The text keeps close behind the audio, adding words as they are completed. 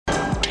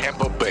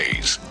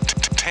Opportunities.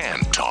 Tan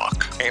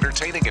Talk.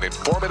 Entertaining and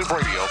informative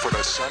radio for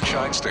the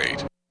Sunshine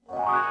State.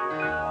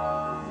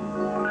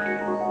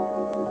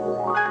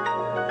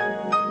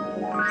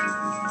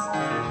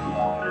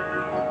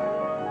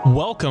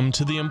 Welcome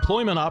to the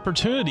Employment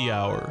Opportunity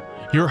Hour.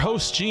 Your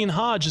host, Gene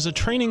Hodge, is a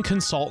training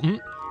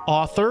consultant,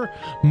 author,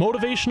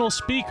 motivational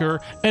speaker,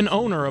 and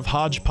owner of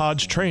Hodge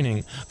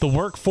Training, the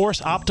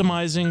workforce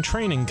optimizing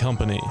training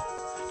company.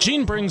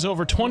 Gene brings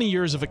over 20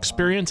 years of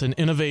experience and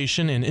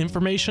innovation in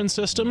information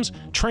systems,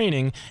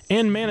 training,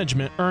 and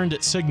management earned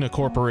at Cigna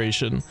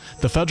Corporation,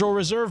 the Federal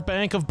Reserve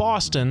Bank of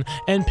Boston,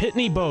 and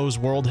Pitney Bowes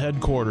World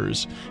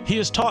Headquarters. He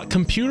has taught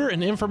computer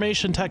and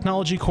information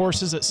technology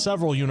courses at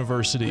several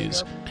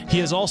universities. He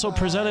has also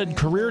presented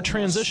career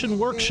transition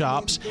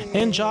workshops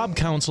and job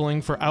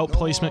counseling for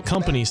outplacement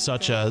companies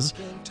such as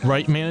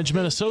Wright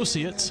Management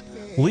Associates,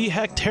 Lee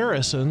Hecht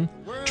Harrison,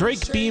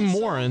 Drake Beam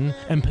Warren,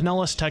 and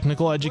Pinellas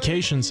Technical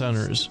Education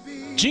Centers.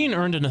 Gene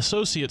earned an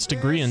associate's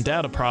degree in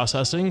data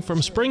processing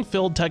from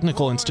Springfield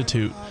Technical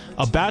Institute,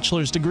 a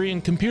bachelor's degree in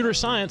computer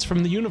science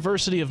from the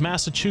University of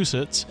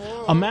Massachusetts,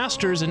 a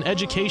master's in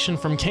education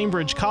from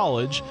Cambridge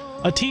College,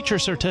 a teacher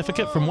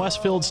certificate from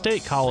Westfield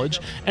State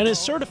College, and is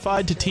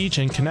certified to teach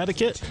in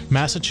Connecticut,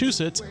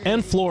 Massachusetts,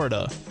 and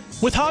Florida.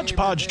 With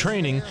Hodge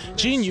Training,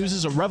 Gene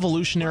uses a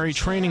revolutionary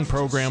training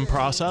program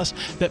process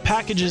that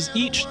packages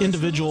each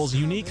individual's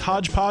unique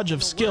hodgepodge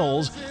of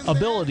skills,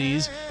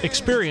 abilities,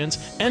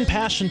 experience, and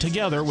passion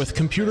together with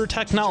computer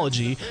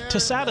technology to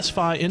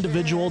satisfy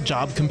individual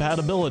job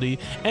compatibility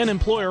and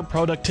employer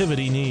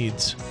productivity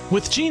needs.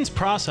 With Gene's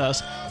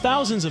process,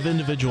 thousands of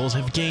individuals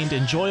have gained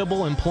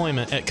enjoyable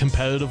employment at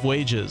competitive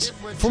wages.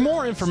 For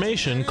more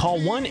information, call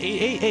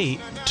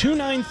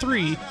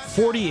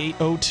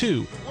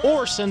 1-888-293-4802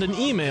 or send an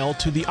email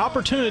to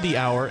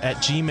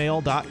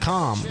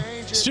theopportunityhour@gmail.com.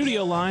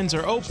 Studio lines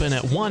are open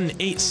at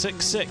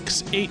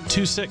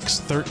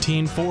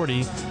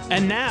 1-866-826-1340.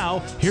 And now,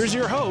 here's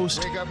your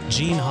host,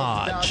 Gene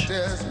Hodge.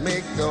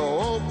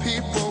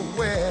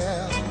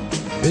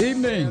 Good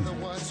evening.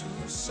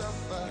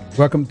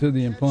 Welcome to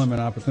the Employment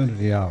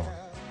Opportunity Hour.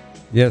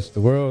 Yes, the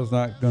world's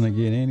not going to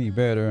get any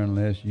better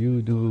unless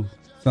you do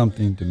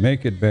something to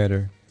make it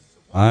better.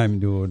 I'm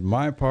doing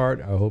my part.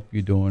 I hope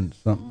you're doing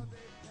something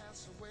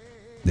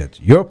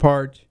that's your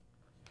part.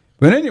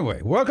 But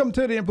anyway, welcome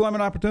to the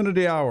Employment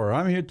Opportunity Hour.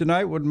 I'm here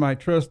tonight with my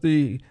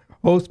trusty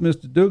host,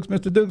 Mr. Dukes.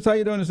 Mr. Dukes, how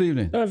you doing this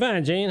evening? Doing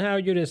fine, Gene. How are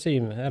you this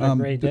evening? Had a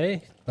great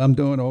day? I'm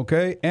doing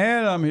okay.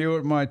 And I'm here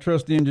with my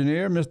trusty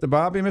engineer, Mr.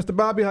 Bobby. Mr.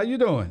 Bobby, how you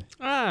doing?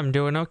 I'm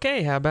doing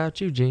okay. How about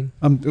you, Gene?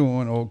 I'm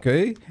doing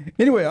okay.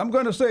 Anyway, I'm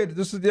going to say that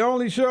this is the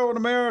only show in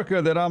America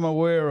that I'm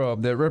aware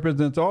of that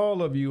represents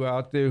all of you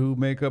out there who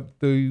make up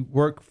the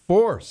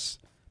workforce,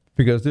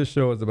 because this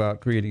show is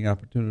about creating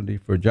opportunity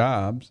for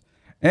jobs.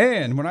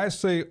 And when I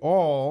say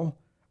all,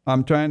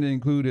 I'm trying to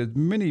include as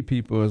many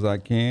people as I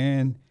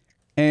can.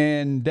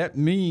 And that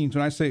means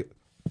when I say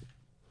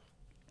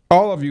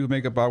all of you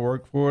make up our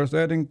workforce,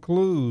 that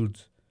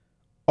includes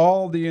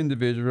all the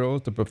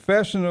individuals, the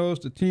professionals,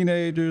 the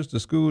teenagers, the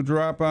school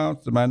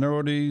dropouts, the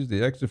minorities,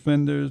 the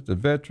ex-offenders, the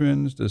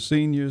veterans, the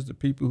seniors, the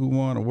people who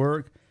want to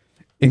work,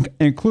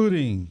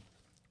 including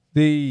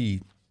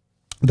those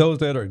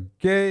that are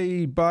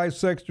gay,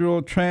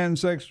 bisexual,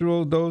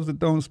 transsexual, those that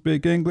don't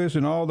speak English,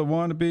 and all the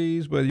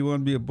wannabes, whether you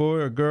want to be a boy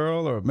or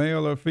girl or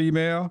male or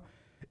female.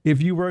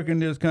 If you work in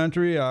this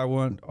country, I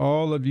want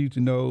all of you to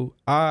know,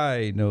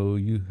 I know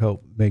you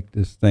help make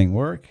this thing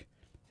work,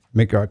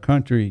 make our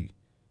country,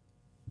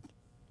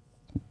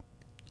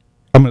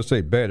 I'm going to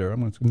say better.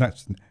 I'm not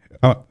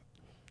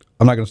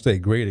going to say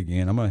great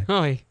again.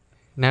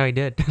 Now he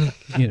did.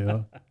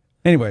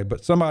 Anyway,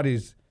 but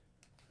somebody's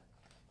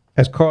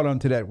has caught on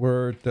to that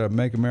word,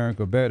 make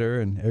America better,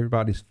 and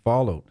everybody's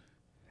followed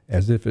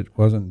as if it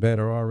wasn't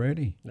better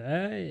already.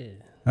 Hey.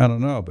 I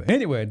don't know. But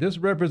anyway, this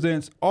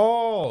represents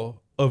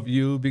all of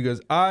you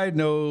because I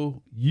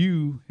know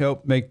you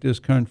help make this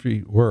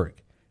country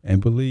work.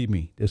 And believe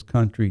me, this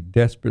country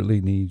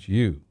desperately needs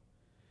you.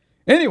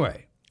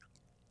 Anyway,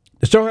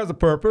 the show has a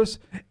purpose,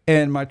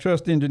 and my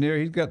trusty engineer,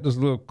 he's got this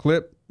little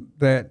clip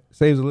that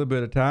saves a little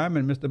bit of time,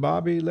 and Mr.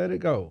 Bobby, let it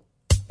go.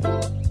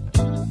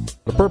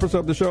 The purpose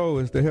of the show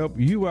is to help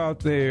you out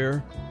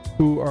there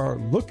who are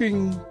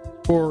looking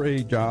for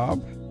a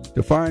job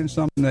to find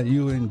something that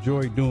you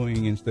enjoy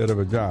doing instead of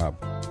a job,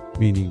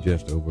 meaning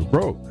just over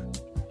broke.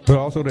 But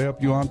also to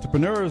help you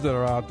entrepreneurs that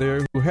are out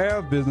there who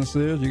have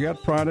businesses, you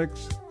got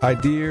products,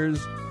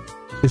 ideas.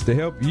 It's to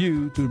help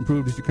you to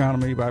improve this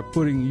economy by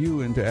putting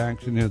you into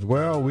action as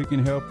well. We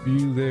can help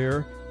you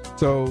there.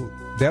 So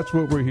that's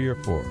what we're here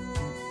for.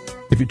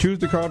 If you choose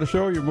to call the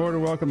show, you're more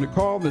than welcome to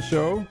call the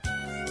show.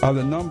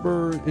 The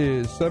number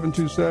is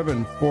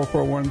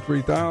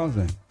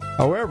 727-441-3000.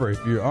 However,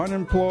 if you're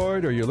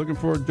unemployed or you're looking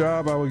for a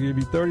job, I will give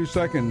you 30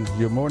 seconds.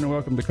 You're more than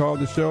welcome to call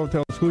the show.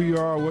 Tell us who you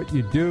are, what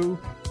you do,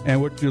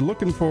 and what you're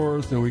looking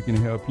for so we can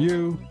help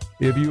you.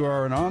 If you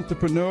are an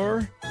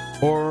entrepreneur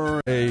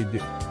or a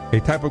a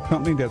type of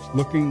company that's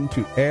looking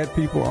to add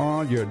people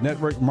on, you're a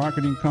network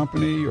marketing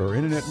company or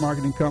internet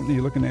marketing company,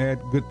 you're looking to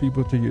add good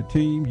people to your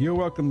team, you're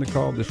welcome to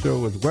call the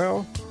show as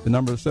well. The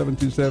number is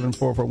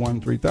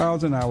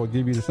 727-441-3000. I will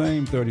give you the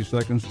same 30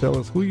 seconds. Tell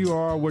us who you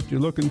are, what you're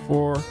looking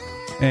for,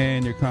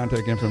 and your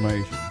contact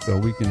information so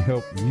we can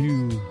help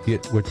you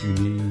get what you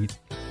need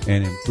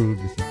and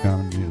improve this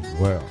economy as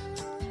well.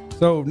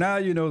 So now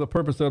you know the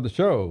purpose of the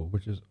show,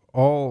 which is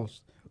all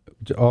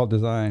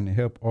designed to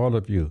help all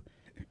of you.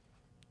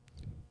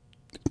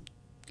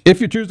 If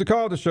you choose to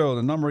call the show,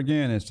 the number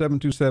again is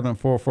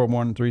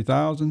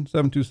 727-441-3000,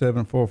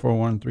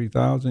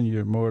 727-441-3000.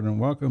 You're more than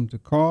welcome to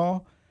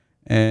call,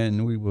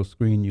 and we will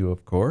screen you,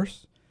 of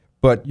course.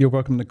 But you're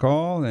welcome to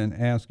call and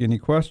ask any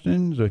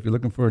questions, or if you're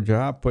looking for a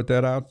job, put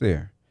that out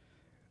there.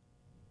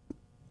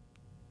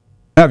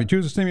 Now, if you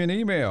choose to send me an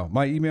email,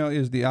 my email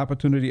is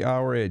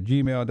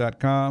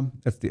theopportunityhour@gmail.com.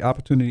 That's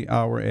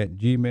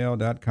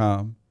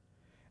theopportunityhour@gmail.com.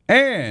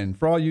 And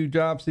for all you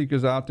job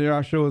seekers out there,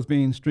 our show is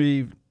being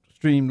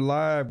streamed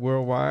live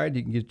worldwide.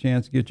 You can get a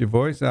chance to get your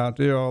voice out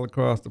there all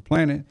across the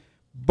planet.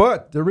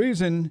 But the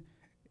reason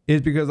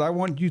is because I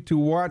want you to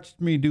watch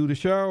me do the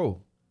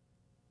show.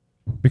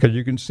 Because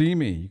you can see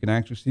me. You can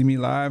actually see me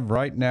live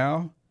right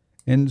now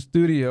in the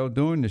studio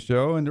doing the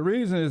show. And the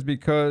reason is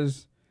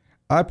because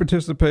I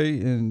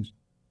participate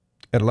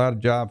at a lot of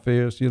job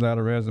fairs, see a lot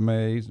of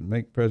resumes, and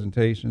make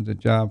presentations at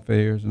job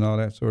fairs and all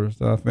that sort of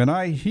stuff. And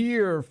I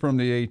hear from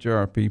the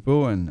HR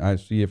people, and I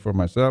see it for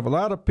myself. A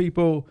lot of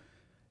people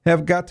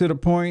have got to the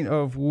point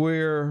of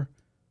where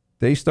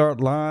they start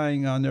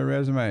lying on their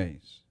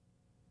resumes.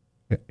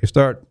 They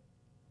start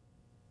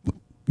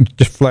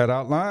just flat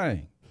out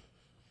lying.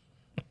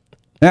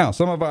 Now,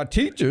 some of our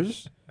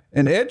teachers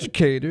and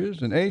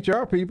educators and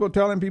HR people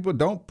telling people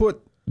don't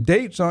put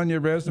dates on your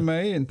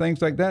resume and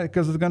things like that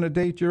because it's going to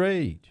date your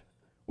age.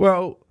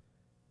 Well,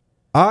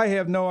 I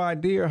have no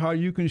idea how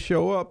you can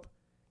show up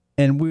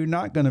and we're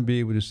not going to be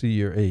able to see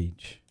your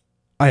age.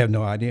 I have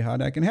no idea how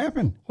that can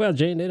happen. Well,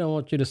 Gene, they don't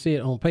want you to see it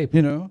on paper.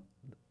 You know?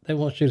 They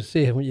want you to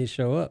see it when you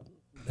show up.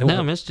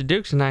 No, Mr.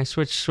 Dukes and I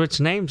switched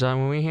names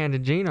on when we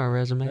handed Gene our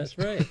resume. That's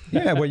right.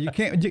 Yeah, well, you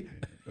can't.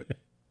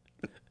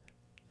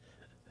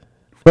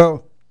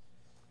 Well,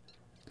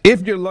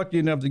 if you're lucky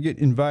enough to get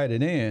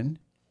invited in,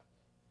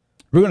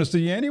 we're going to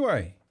see you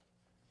anyway.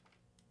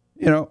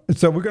 You know,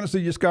 so we're going to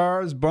see your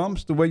scars,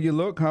 bumps, the way you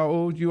look, how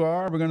old you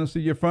are. We're going to see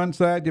your front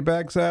side, your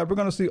back side. We're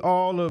going to see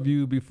all of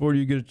you before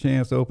you get a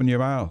chance to open your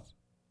mouth.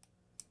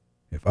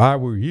 If I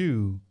were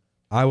you,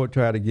 I would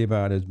try to give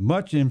out as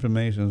much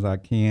information as I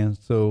can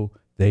so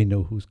they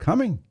know who's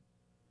coming.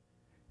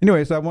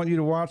 Anyway, so I want you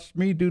to watch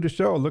me do the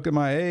show. Look at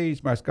my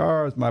age, my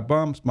scars, my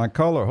bumps, my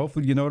color.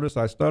 Hopefully you notice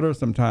I stutter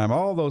sometime,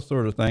 all those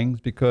sort of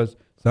things, because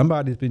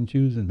somebody's been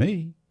choosing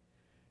me,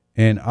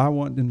 and I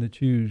want them to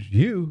choose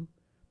you.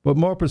 But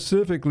more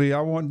specifically, I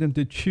want them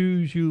to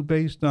choose you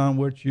based on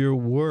what you're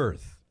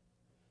worth.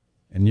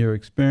 And your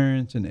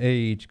experience and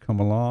age come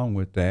along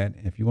with that.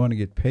 If you want to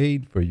get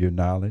paid for your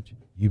knowledge,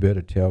 you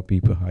better tell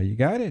people how you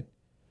got it.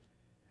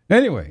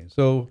 Anyway,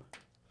 so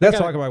let's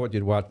talk about what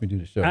you'd watch me do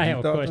the show. I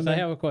have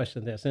a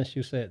question there, since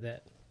you said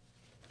that.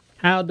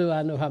 How do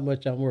I know how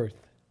much I'm worth?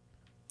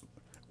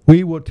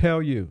 We will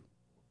tell you.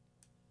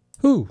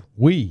 Who?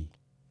 We.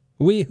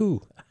 We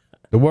who?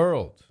 The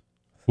world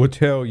will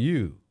tell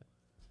you.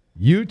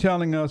 You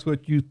telling us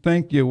what you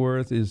think you're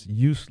worth is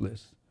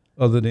useless,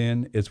 other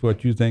than it's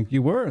what you think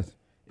you're worth.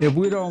 If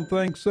we don't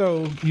think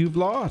so, you've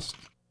lost.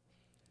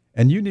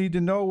 And you need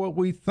to know what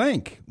we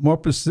think. More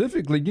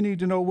specifically, you need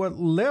to know what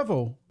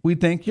level we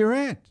think you're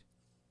at,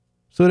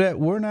 so that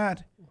we're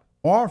not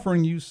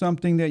offering you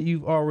something that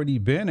you've already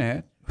been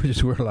at, which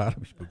is where a lot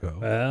of people go.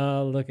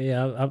 Well, look,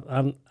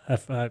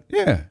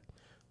 Yeah.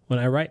 When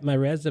I write my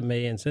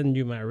resume and send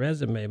you my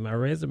resume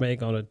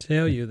going to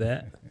tell you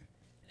that.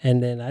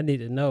 And then I need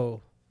to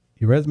know.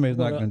 Your resume is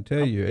not going to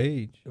tell you your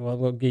age. Well, I'm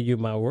going to give you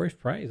my worth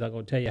price. I'm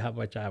going to tell you how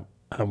much I'm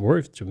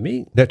worth to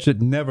me. That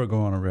should never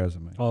go on a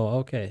resume. Oh,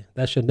 okay.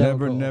 That should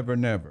never Never.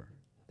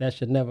 That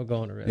should never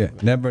go on a resume.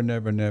 Yeah, never.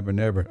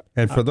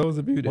 And for those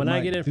of you that when I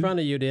get in front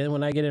of you,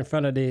 when I get in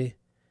front of the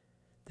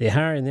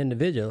hiring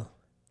individual,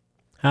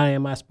 how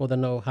am I supposed to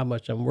know how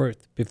much I'm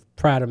worth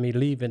prior to me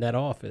leaving that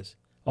office?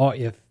 Or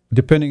if...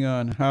 Depending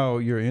on how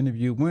your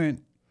interview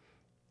went,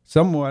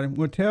 someone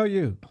will tell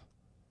you.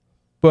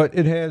 But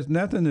it has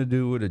nothing to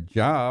do with a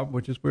job,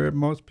 which is where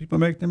most people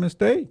make the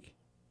mistake.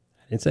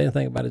 I didn't say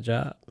anything about a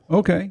job.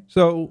 Okay,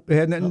 so it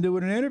had nothing to do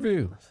with an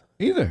interview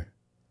either.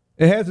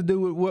 It has to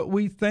do with what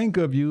we think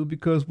of you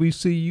because we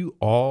see you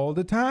all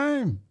the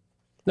time.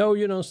 No,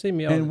 you don't see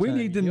me all the time. And we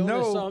need to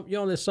know. You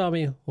only saw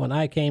me when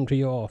I came to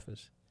your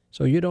office.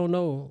 So you don't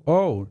know.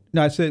 Oh,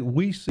 no, I said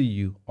we see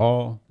you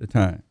all the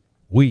time.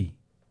 We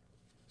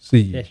see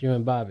you. Yes, you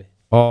and Bobby.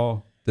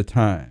 All the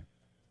time.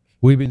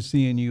 We've been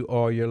seeing you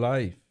all your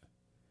life.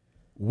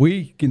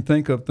 We can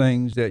think of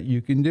things that you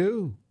can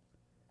do,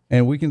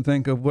 and we can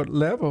think of what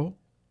level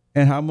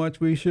and how much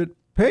we should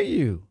pay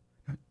you.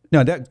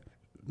 Now, that,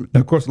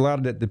 of course, a lot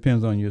of that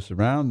depends on your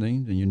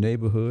surroundings and your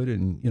neighborhood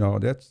and, you know,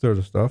 that sort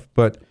of stuff.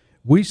 But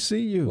We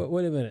see you.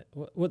 Wait a minute.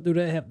 What do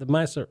they have?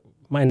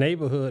 My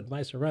neighborhood,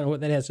 my surrounding,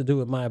 what that has to do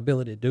with my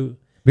ability to do?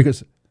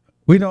 Because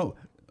we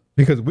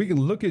can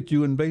look at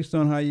you, and based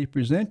on how you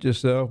present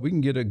yourself, we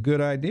can get a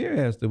good idea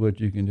as to what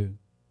you can do.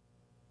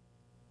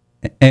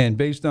 And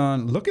based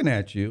on looking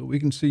at you, we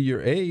can see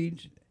your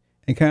age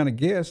and kind of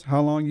guess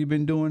how long you've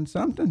been doing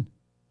something.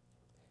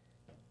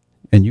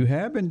 And you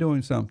have been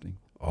doing something.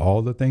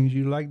 All the things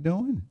you like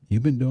doing,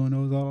 you've been doing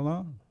those all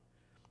along.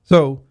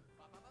 So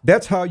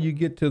that's how you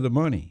get to the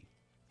money.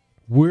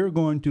 We're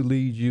going to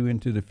lead you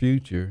into the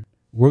future.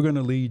 We're going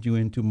to lead you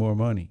into more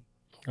money.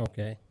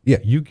 Okay. Yeah,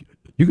 you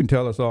can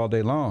tell us all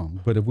day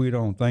long, but if we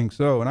don't think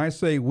so, and I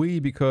say we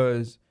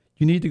because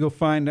you need to go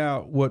find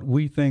out what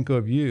we think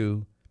of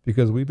you,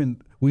 because we've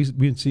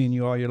been seeing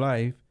you all your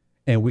life,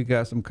 and we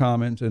got some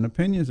comments and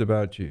opinions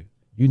about you.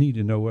 You need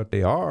to know what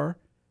they are,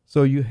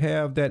 so you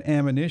have that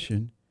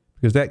ammunition,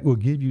 because that will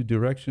give you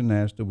direction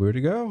as to where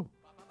to go.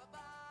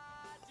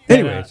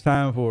 Anyway, it's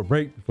time for a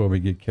break before we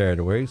get carried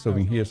away, so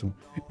we can hear something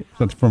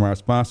from our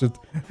sponsors.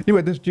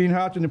 Anyway, this is Gene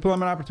Hodge,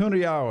 Employment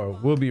Opportunity Hour.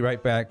 We'll be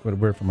right back with a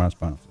word from our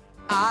sponsor.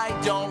 I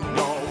don't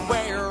know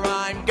where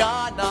I'm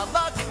gonna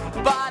look,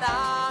 but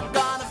I'm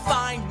gonna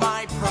find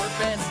my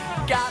purpose.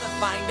 Gotta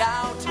find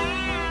out,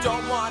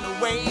 don't wanna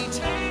wait.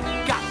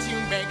 Got to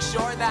make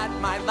sure that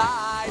my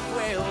life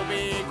will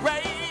be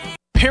great.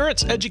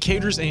 Parents,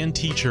 educators, and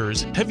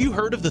teachers, have you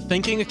heard of the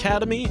Thinking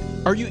Academy?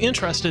 Are you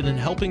interested in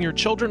helping your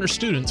children or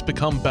students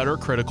become better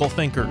critical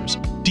thinkers?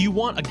 Do you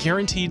want a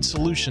guaranteed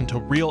solution to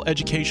real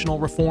educational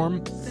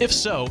reform? If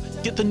so,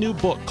 get the new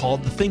book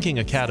called The Thinking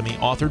Academy,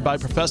 authored by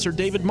Professor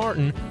David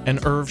Martin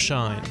and Irv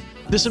Schein.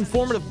 This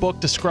informative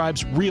book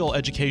describes real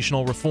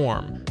educational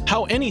reform,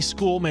 how any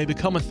school may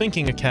become a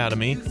thinking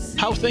academy,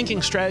 how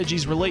thinking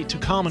strategies relate to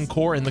Common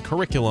Core in the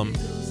curriculum,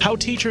 how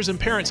teachers and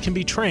parents can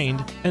be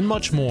trained, and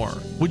much more.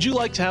 Would you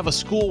like to have a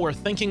school where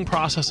thinking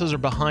processes are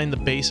behind the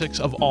basics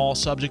of all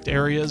subject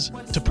areas?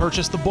 To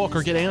purchase the book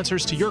or get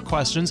answers to your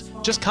questions,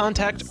 just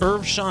contact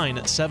Irv Schein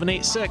at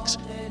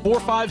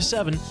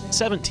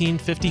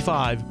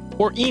 786-457-1755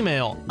 or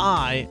email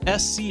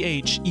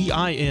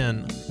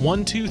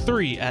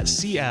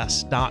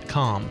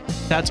ISCHEIN123@cs.com.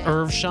 That's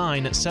Irv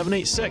Schein at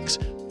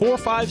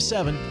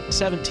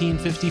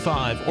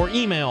 786-457-1755 or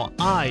email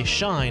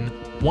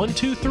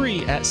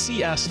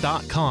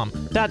ISHINE123@cs.com.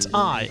 That's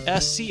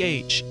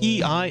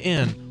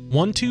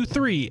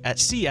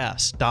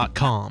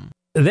ISCHEIN123@cs.com.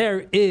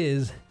 There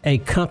is a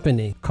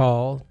company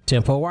called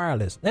Tempo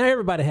Wireless. Now,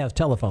 everybody has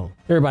telephone.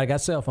 Everybody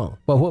got cell phone.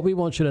 But what we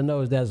want you to know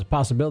is there's a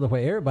possibility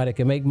where everybody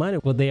can make money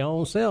with their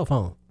own cell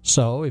phone.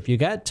 So if you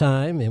got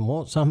time and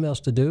want something else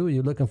to do,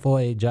 you're looking for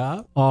a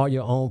job or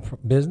your own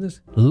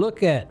business,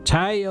 look at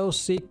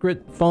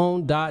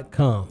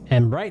TioSecretPhone.com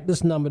and write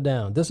this number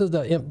down. This is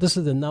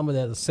the number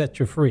that will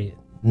set you free.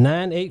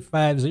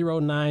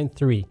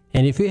 985093.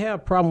 And if you have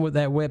a problem with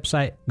that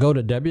website, go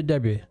to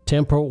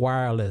www.Tempo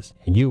Wireless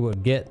and you will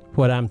get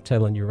what I'm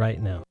telling you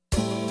right now.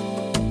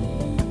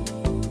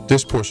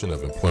 This portion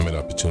of Employment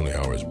Opportunity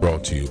Hour is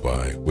brought to you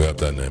by Web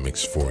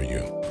Dynamics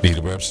 4U. Need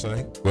a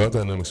website? Web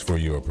Dynamics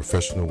 4U are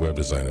professional web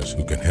designers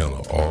who can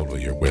handle all of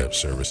your web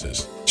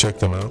services. Check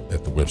them out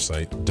at the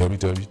website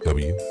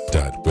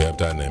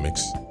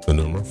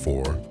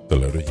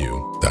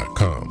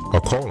www.webdynamics4u.com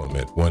or call them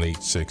at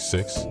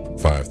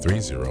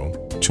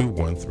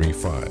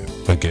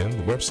 1-866-530-2135. Again,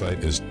 the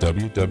website is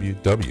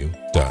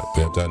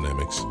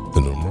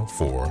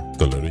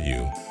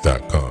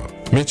www.webdynamics4u.com.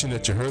 Mention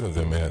that you heard of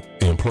them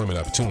at the Employment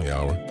Opportunity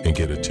Hour and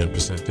get a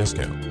 10%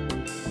 discount.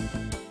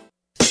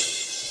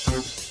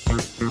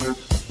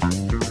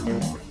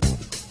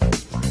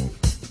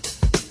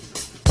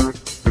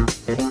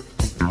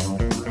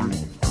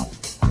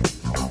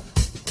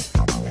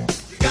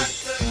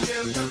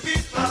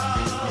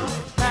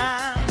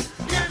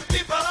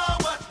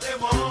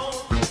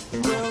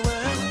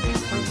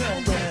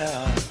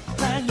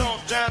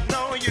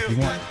 If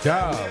you want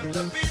jobs,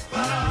 it's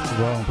the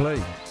wrong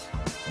place.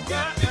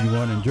 If you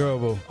want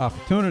enjoyable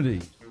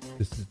opportunities,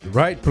 this is the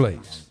right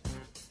place.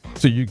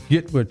 So you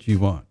get what you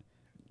want.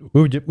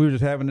 We were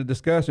just having a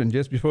discussion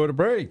just before the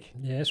break.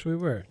 Yes, we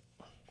were.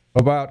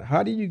 About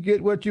how do you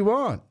get what you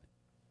want?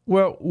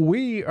 Well,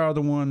 we are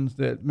the ones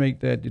that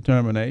make that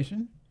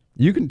determination.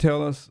 You can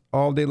tell us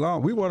all day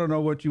long. We want to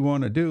know what you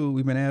want to do.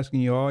 We've been asking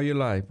you all your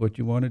life what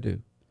you want to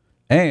do.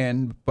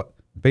 And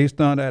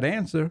based on that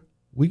answer,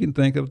 we can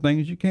think of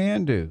things you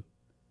can do.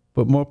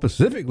 But more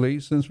specifically,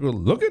 since we're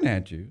looking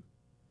at you,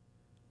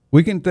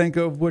 we can think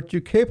of what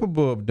you're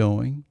capable of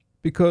doing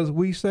because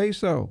we say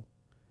so.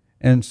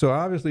 And so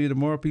obviously, the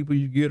more people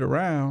you get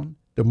around,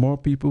 the more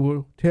people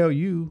will tell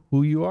you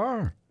who you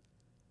are.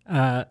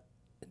 Yeah,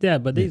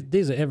 but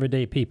these are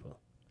everyday people.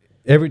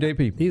 Everyday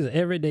people. These are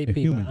everyday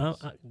people.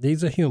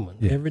 These are human,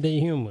 everyday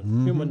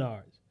human,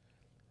 humanoids.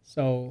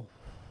 So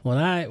when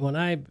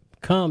I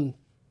come,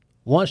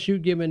 once you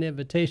give me an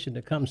invitation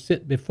to come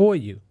sit before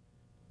you,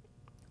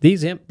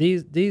 these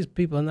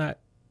people are not,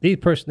 these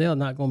personnel are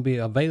not going to be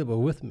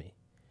available with me.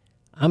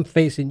 I'm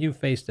facing you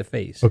face to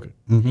face. Okay.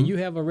 Mm-hmm. And you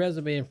have a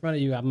resume in front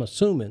of you, I'm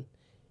assuming,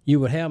 you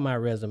would have my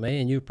resume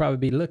and you'd probably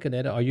be looking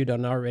at it, or you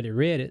done already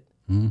read it,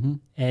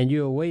 and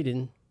you're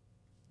waiting.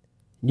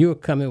 You're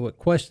coming with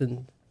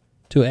questions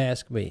to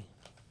ask me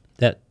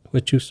that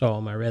what you saw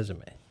on my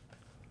resume.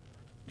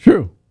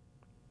 True.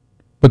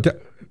 But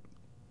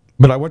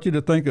I want you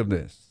to think of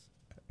this,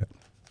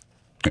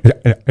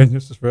 and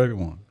this is for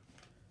everyone.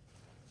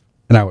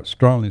 And I would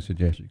strongly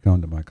suggest you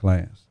come to my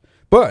class.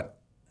 But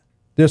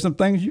there's some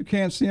things you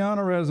can't see on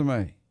a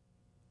resume.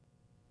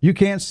 You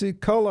can't see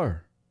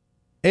color,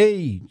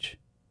 age,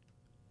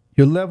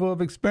 your level of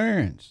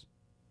experience,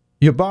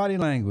 your body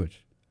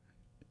language,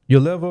 your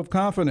level of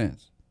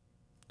confidence,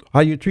 how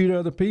you treat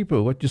other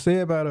people, what you say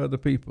about other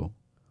people.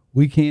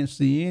 We can't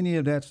see any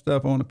of that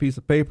stuff on a piece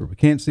of paper. We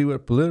can't see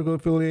what political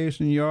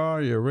affiliation you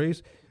are, your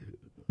race.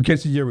 We can't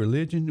see your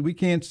religion. We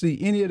can't see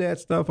any of that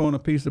stuff on a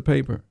piece of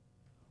paper.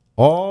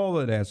 All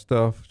of that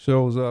stuff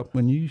shows up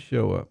when you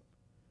show up.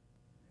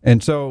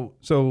 And so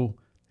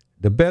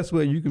the best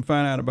way you can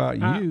find out about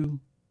you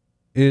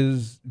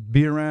is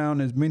be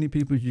around as many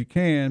people as you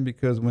can,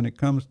 because when it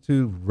comes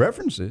to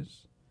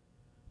references,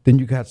 then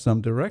you got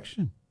some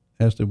direction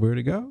as to where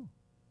to go.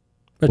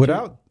 But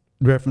without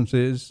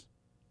references,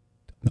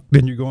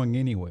 then you're going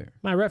anywhere.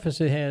 My reference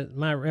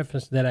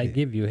that I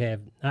give you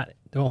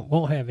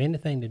won't have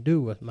anything to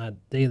do with my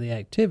daily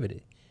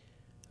activity.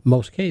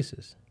 Most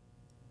cases,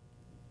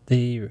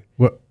 they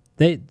won't.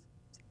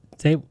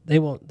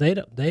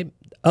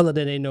 Other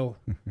than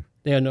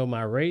they'll know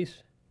my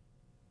race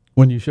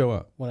when you show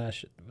up.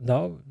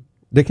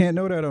 They can't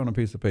know that on a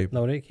piece of paper.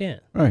 No, they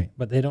can't. Right.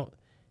 But they don't.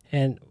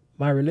 And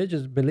my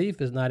religious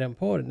belief is not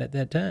important at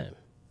that time.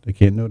 They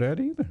can't know that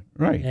either.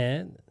 Right.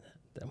 And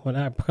when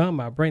I come,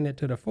 I bring that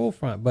to the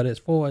forefront. But as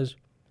far as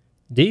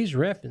these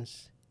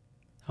references,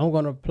 I'm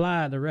going to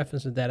apply the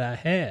references that I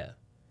have.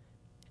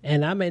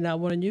 And I may not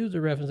want to use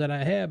the reference that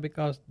I have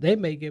because they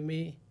may give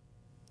me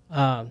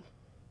a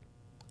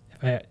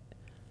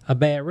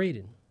bad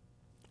rating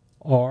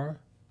or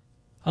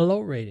a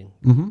low rating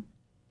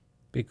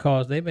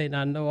because they may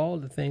not know all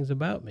the things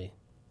about me.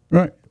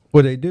 Right.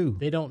 Well, they do.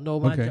 They don't know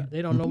my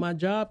they don't know my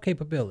job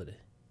capability.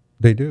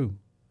 They do.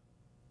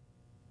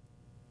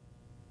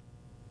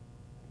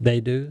 They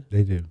do?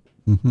 They do.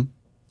 Mm-hmm.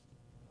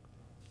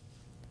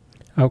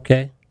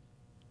 Okay.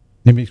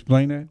 Let me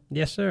explain that?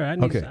 Yes, sir.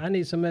 I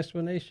need some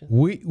explanation.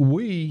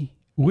 We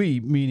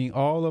meaning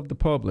all of the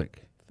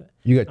public.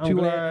 You got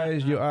two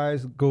eyes, your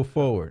eyes go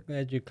forward.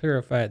 Glad you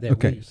clarified that.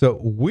 Okay, so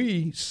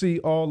we see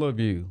all of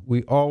you.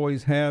 We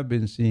always have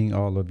been seeing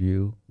all of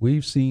you.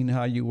 We've seen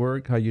how you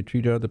work, how you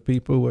treat other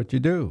people, what you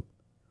do.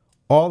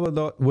 All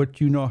of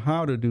what you know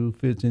how to do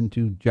fits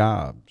into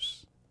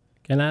jobs.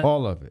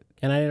 All of it.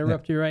 Can I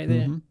interrupt you right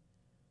there?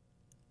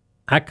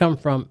 I come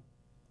from,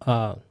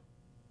 I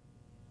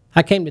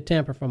came to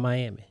Tampa from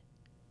Miami.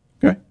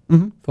 Okay.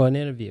 For an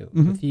interview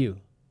with you.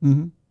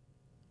 You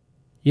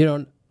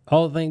don't,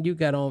 all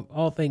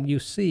thing you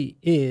see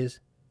is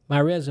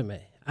my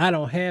resume. I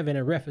don't have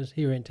any reference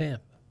here in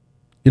Tampa.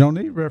 You don't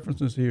need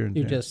references here in Tampa.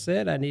 You just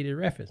said I needed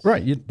reference.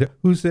 Right.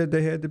 Who said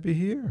they had to be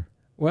here?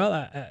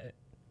 Well,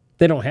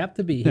 they don't have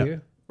to be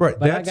here. Right.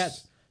 But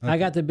I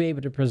got to be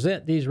able to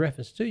present these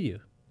references to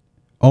you.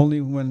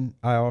 Only when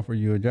I offer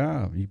you a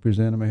job. You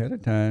present them ahead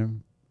of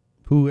time.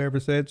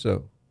 Whoever said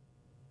so?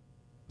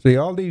 See,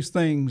 all these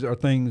things are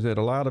things that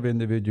a lot of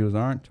individuals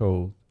aren't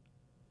told,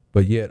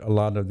 but yet a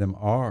lot of them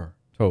are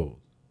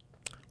told.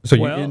 So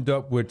you end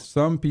up with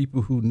some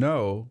people who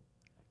know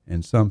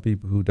and some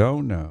people who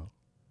don't know.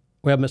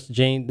 Well, Mr.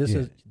 Gene, this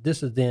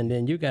is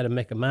then you got to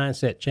make a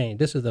mindset change.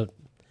 This is the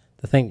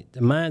thing. The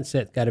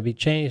mindset got to be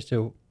changed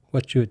to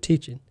what you're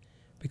teaching,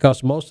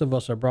 because most of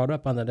us are brought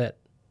up under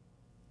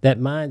that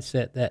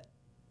mindset that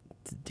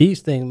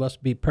these things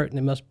must be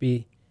pertinent, must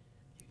be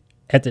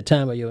at the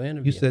time of your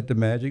interview. You said the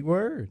magic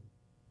word.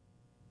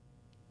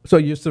 So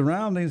your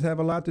surroundings have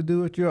a lot to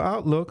do with your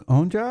outlook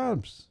on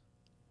jobs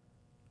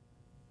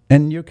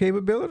and your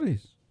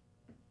capabilities.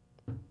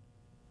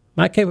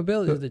 My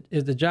capability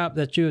is the job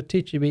that you're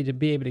teaching me to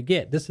be able to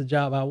get. This is the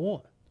job I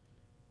want.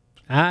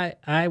 I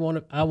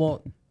want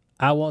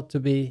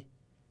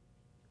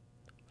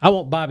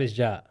Bobby's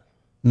job.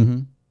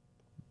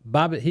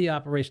 Bobby, he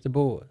operates the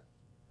board.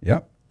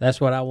 Yep.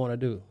 That's what I want to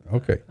do.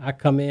 Okay. I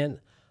come in,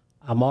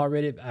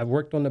 I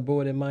worked on the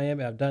board in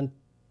Miami. I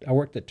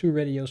worked at 2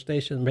 radio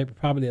stations, maybe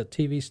probably a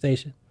TV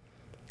station.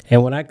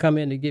 And when I come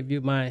in to give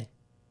you my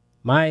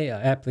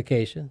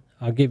application,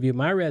 I'll give you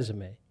my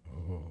resume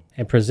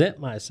and present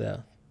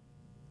myself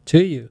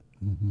to you.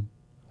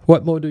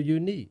 What more do you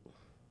need?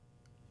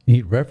 You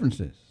need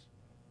references.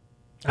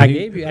 I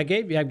gave you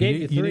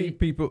 3. You need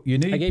people. You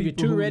need. I gave you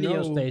people 2 who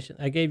radio know. stations.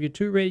 I gave you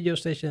 2 radio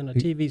stations and a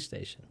TV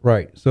station.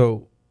 Right.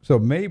 So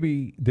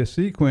maybe the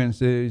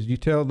sequence is you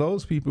tell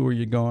those people where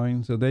you're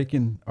going, so they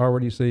can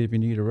already say if you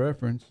need a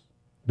reference,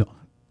 no,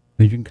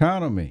 you can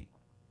count on me,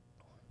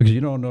 because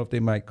you don't know if they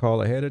might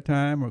call ahead of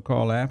time or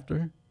call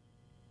after.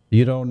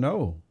 You don't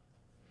know.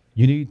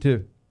 You need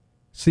to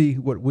see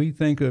what we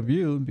think of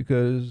you,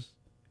 because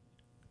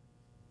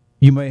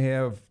you may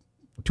have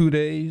 2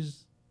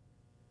 days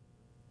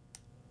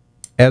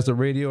As a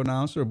radio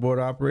announcer or board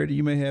operator,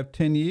 you may have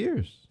 10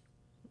 years.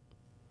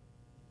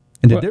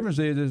 And the difference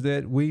is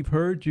that we've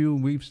heard you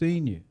and we've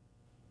seen you.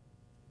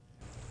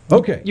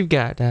 Okay. You've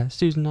got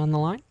Susan on the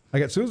line? I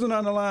got Susan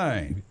on the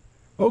line.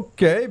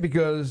 Okay,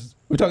 because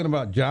we're talking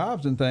about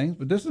jobs and things,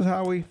 but this is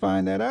how we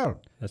find that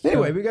out.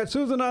 Anyway, we got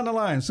Susan on the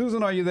line.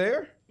 Susan, are you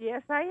there?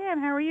 Yes, I am.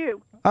 How are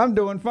you? I'm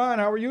doing fine.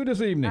 How are you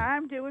this evening?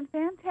 I'm doing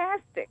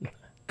fantastic.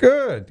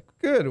 Good,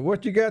 good.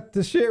 What you got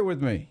to share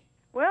with me?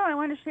 Well, I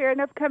want to share an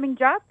upcoming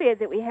job fair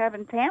that we have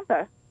in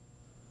Tampa.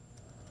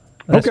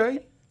 Okay.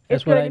 That's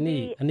It's what going I to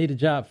need. be- I need a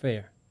job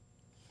fair.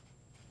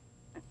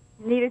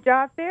 Need a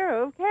job fair?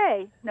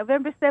 Okay.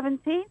 November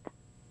 17th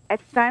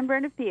at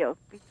Steinbrenner Field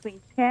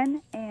between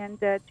 10 and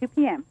 2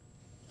 p.m.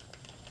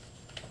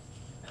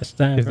 That's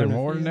time. Is there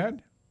more than that?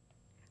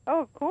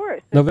 Oh, of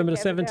course. November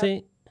the We have about-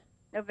 17th?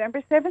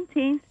 November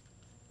 17th,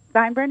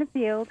 Steinbrenner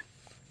Field,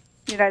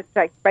 United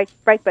States,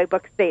 right by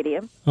Buck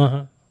Stadium,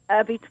 Uh-huh.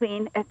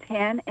 between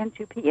 10 and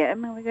 2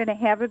 p.m. And we're going to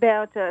have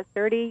about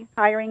 30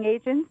 hiring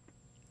agents.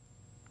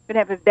 We're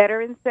going to have a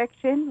veteran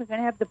section. We're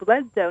going to have the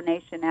blood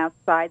donation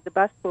outside. The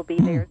bus will be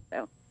there,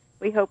 so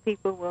we hope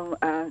people will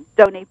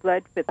donate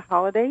blood for the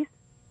holidays.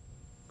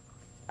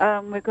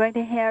 We're going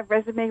to have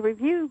resume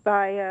review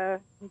by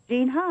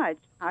Gene Hodge,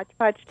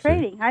 Hodge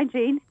Training. Hi,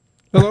 Gene.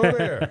 Hello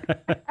there.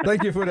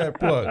 Thank you for that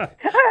plug.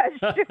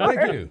 Sure.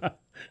 Thank you.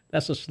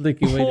 That's a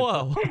slicky way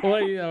Whoa. to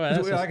well, you know,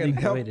 that's a I can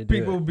sneaky help way to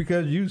people do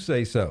because you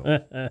say so.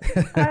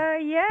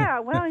 Yeah,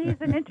 well, he's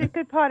an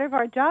intricate part of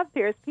our job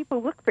fairs.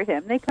 People look for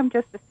him. They come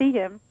just to see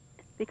him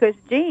because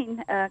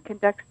Gene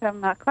conducts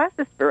some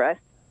classes for us.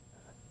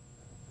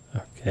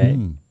 it. Okay.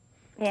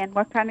 And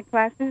what kind of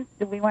classes?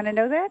 Do we want to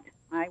know that?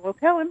 I will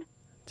tell him.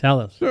 Tell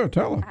us. Sure,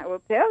 tell them. I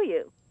will tell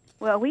you.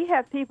 Well, we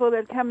have people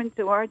that come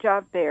into our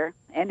job fair,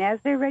 and as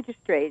they're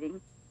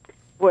registering,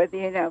 for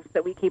the,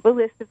 so we keep a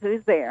list of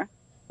who's there.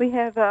 We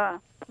have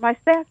my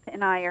staff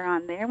and I are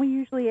on there. We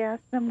usually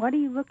ask them, "What are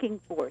you looking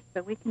for?"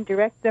 So we can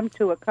direct them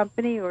to a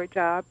company or a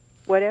job,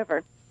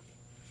 whatever.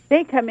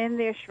 They come in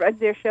there, shrug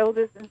their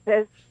shoulders, and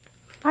says,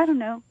 "I don't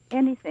know,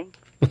 anything."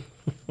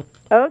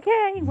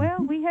 Okay, well,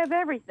 we have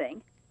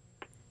everything.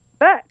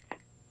 But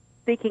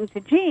speaking to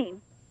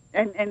Gene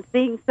and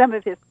seeing some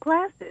of his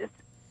classes,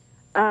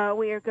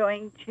 we are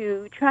going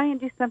to try and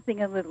do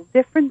something a little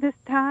different this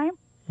time.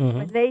 Mm-hmm.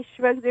 When they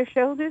shrug their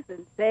shoulders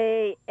and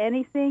say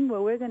anything,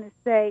 well, we're going to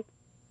say,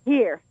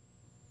 "Here,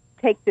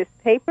 take this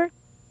paper,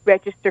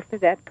 register for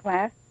that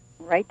class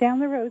right down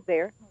the road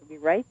there. It'll be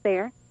right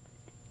there.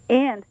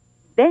 And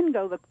then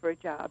go look for a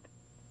job."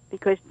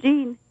 Because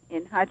Gene,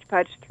 in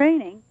Hodgepodge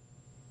Training,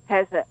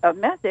 has a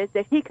method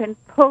that he can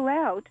pull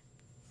out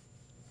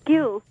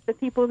skills that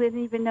people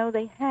didn't even know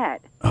they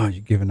had. Oh,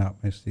 you're giving out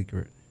my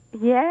secret.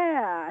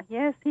 Yeah,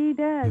 yes, he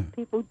does.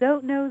 People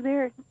don't know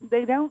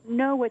they don't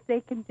know what they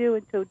can do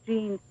until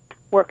Gene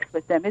works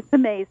with them. It's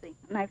amazing,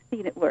 and I've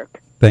seen it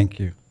work. Thank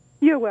you.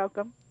 You're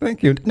welcome.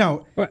 Thank you.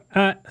 Now, Well,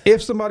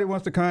 if somebody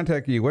wants to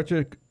contact you, what's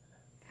your...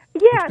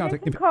 Yeah, they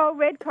contact- can call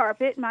Red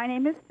Carpet. My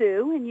name is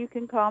Sue, and you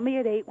can call me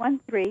at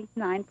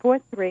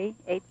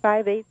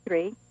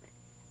 813-943-8583.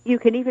 You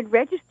can even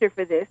register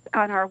for this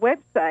on our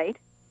website,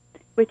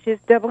 which is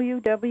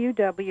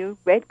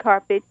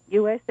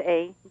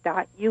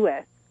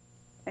www.redcarpetusa.us.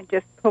 And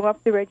just pull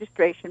up the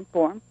registration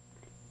form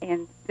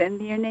and send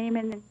me your name,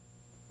 and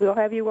we'll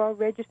have you all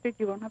registered.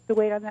 You won't have to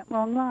wait on that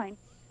long line.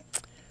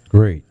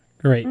 Great,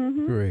 great.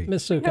 great.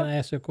 Miss Sue, can I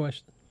ask you a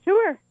question?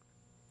 Sure.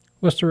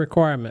 What's the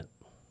requirement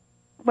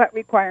What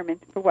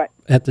requirement for what?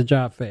 at the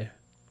job fair?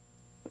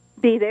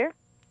 Be there.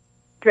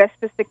 Dress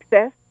for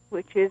success,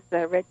 which is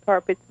Red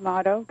Carpet's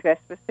motto, dress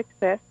for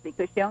success,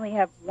 because you only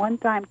have one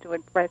time to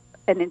impress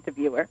an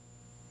interviewer.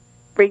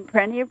 Bring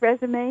plenty of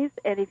resumes,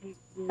 and if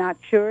you're not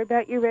sure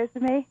about your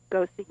resume,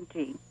 go see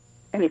Gene.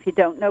 And if you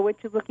don't know what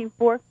you're looking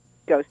for,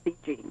 go see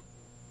Gene.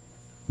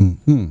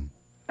 Mm-hmm.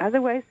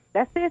 Otherwise,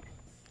 that's it.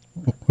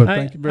 Well,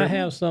 thank you very I much.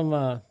 have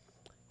some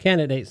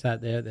candidates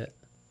out there that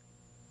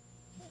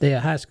they are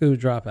high school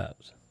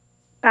dropouts.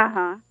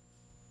 Uh-huh.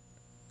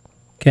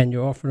 Can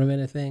you offer them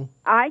anything?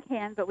 I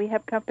can, but we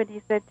have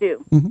companies that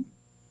do.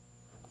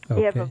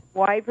 We have a Okay.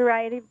 wide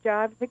variety of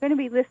jobs. They're going to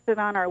be listed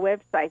on our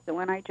website, the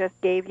one I just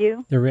gave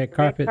you. The Red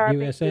Carpet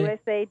USA?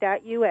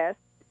 redcarpetusa.us.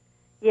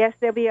 Yes,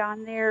 they'll be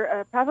on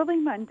there probably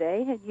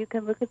Monday, and you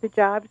can look at the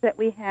jobs that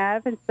we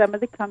have and some of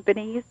the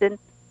companies, and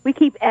we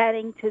keep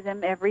adding to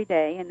them every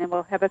day, and then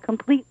we'll have a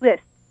complete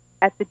list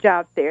at the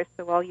job fair.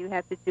 So all you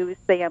have to do is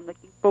say, "I'm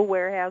looking for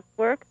warehouse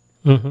work."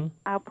 Mm-hmm.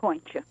 I'll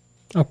point you.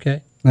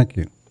 Okay. Thank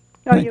you.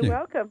 Oh, Thank you're you.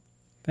 welcome.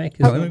 Thank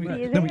you Hope so to much.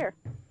 see you let me- there.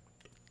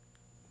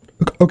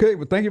 Okay,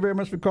 well, thank you very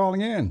much for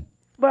calling in.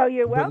 Well,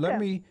 you're But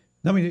welcome.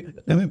 let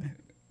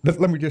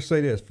me just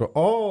say this for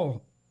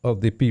all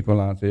of the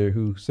people out there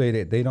who say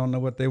that they don't know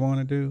what they want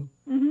to do.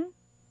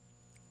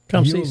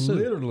 Come see You'll Sue.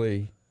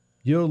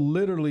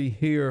 literally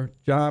hear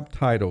job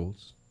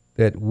titles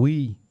that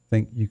we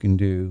think you can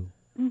do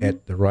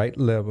at the right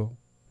level,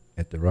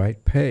 at the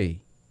right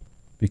pay,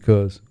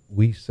 because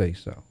we say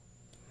so.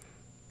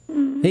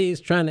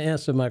 He's trying to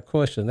answer my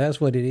question.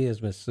 That's what it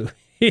is, Miss Sue.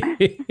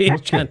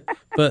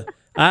 But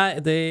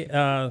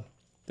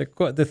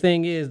the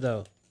thing is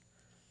though,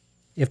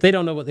 if they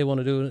don't know what they want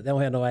to do, they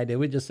don't have no idea.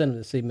 We just send them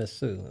to see Miss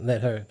Sue and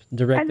let her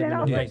direct them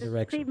in the right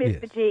direction. See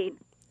Mr. Gene.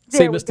 See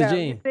There we Mr. go.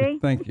 Gene. You see?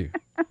 Thank you.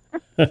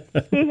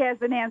 He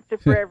has an answer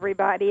for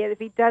everybody, and if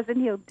he doesn't,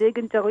 he'll dig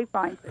until he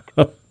finds it.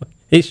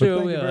 He sure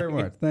Thank will. you very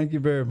much. Thank you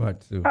very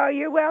much, Sue. Oh,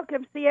 you're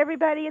welcome. See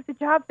everybody at the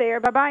job fair.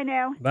 Bye-bye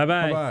now.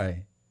 Bye-bye.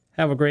 Bye-bye.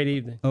 Have a great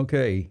evening.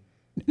 Okay.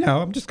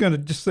 Now, I'm just going to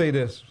just say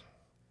this.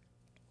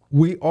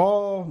 We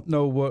all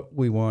know what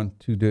we want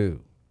to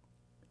do.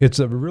 It's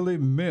a really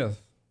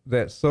myth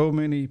that so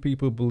many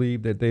people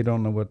believe that they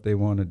don't know what they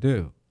want to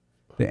do.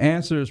 The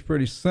answer is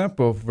pretty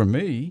simple for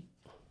me,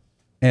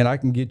 and I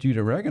can get you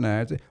to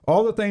recognize it.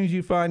 All the things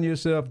you find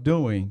yourself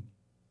doing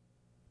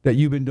that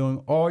you've been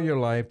doing all your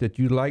life, that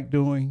you like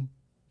doing,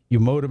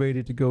 you're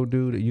motivated to go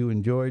do, that you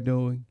enjoy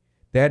doing,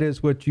 that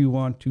is what you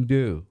want to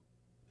do.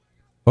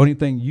 Only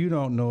thing you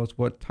don't know is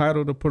what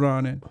title to put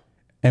on it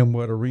and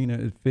what arena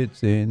it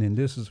fits in, and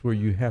this is where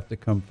you have to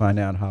come find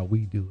out how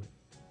we do it.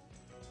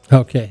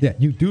 Okay. Yeah,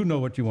 you do know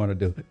what you want to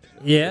do.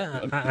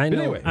 Yeah, I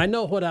know. Anyway. I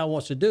know what I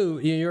want to do.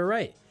 You're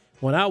right.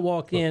 When I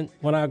walk in,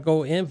 when I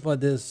go in for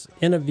this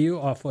interview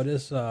or for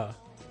this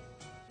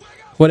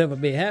whatever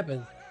may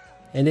happen,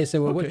 and they say,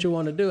 "Well, what Okay. you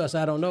want to do?" I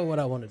say, "I don't know what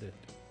I want to do."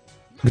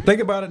 But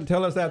think about it and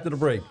tell us after the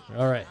break.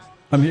 All right.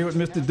 I'm here with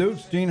Mr.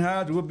 Dukes, Gene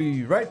Hodge. We'll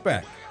be right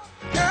back.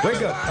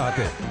 Wake up out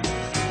there.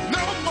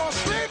 No more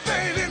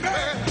sleeping,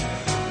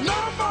 no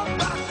more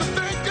about the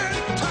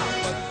thinking,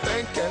 time for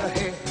thinking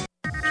ahead.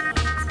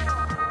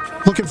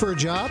 Looking for a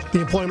job? The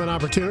Employment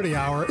Opportunity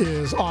Hour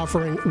is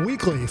offering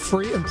weekly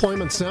free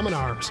employment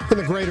seminars in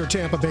the greater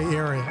Tampa Bay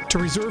area. To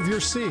reserve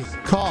your seat,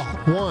 call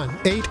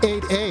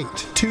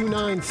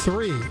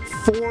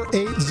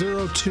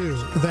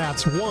 1-888-293-4802.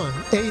 That's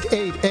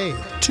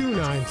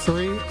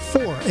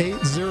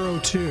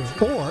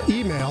 1-888-293-4802. Or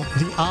email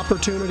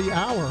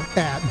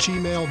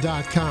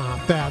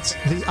theopportunityhour@gmail.com. That's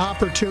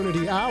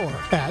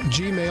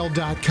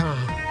theopportunityhour@gmail.com.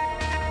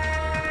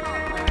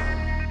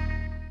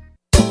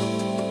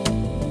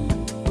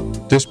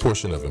 This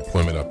portion of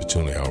Employment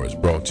Opportunity Hour is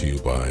brought to you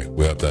by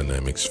Web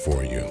Dynamics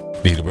For You.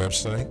 Need a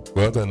website?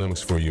 Web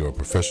Dynamics For You are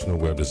professional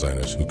web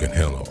designers who can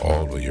handle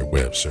all of your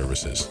web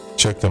services.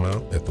 Check them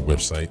out at the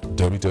website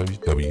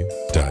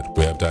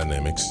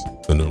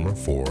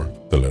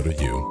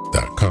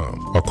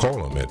www.webdynamics4u.com or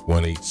call them at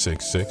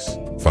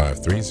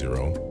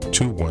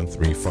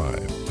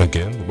 1-866-530-2135.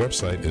 Again, the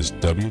website is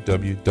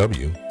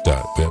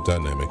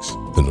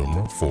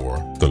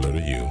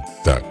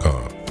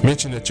www.webdynamics4u.com.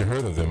 Mention that you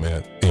heard of them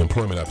at the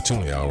Employment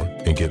Opportunity Hour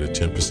and get a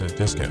 10%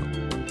 discount.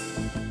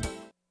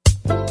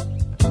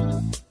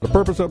 The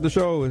purpose of the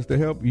show is to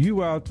help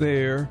you out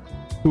there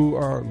who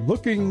are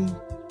looking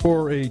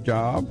for a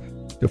job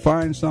to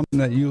find something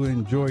that you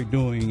enjoy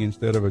doing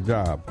instead of a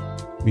job,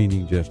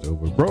 meaning just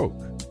over broke.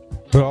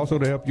 But also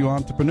to help you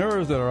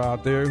entrepreneurs that are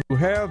out there who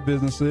have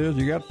businesses,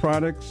 you got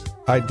products,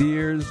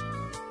 ideas.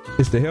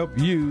 It's to help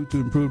you to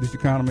improve this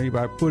economy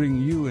by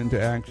putting you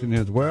into action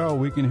as well.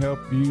 We can help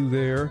you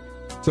there.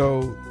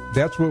 So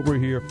that's what we're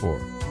here for.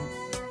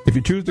 If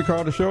you choose to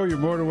call the show, you're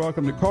more than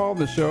welcome to call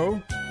the show.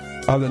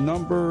 The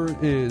number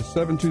is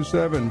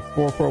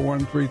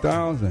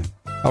 727-441-3000.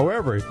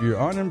 However, if you're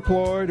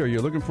unemployed or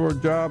you're looking for a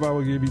job, I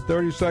will give you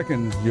 30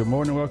 seconds. You're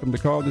more than welcome to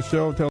call the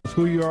show. Tell us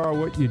who you are,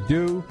 what you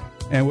do,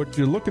 and what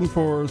you're looking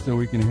for so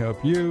we can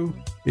help you.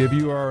 If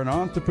you are an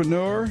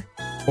entrepreneur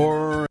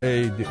or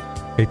a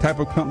type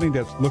of company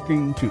that's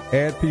looking to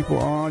add people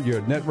on, you're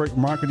a network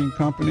marketing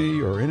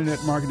company or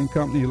internet marketing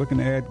company, you're looking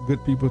to add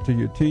good people to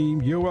your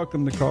team, you're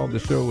welcome to call the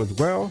show as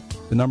well.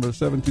 The number is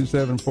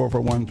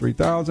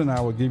 727-441-3000. I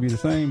will give you the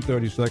same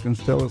 30 seconds.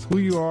 Tell us who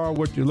you are,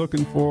 what you're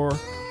looking for,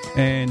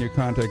 and your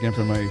contact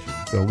information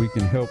so we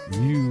can help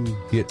you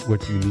get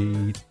what you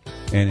need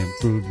and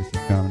improve this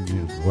economy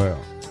as well.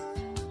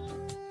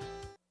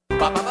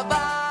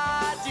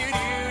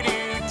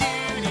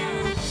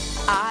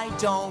 I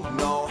don't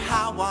know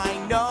how I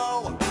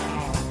know,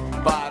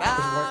 but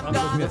I'm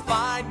gonna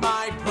find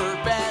my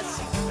purpose.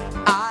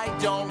 I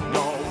don't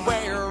know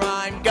where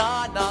I'm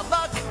gonna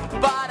look,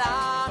 but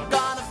I'm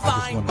gonna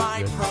find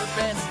my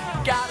purpose.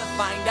 Gotta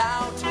find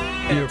out,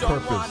 Your don't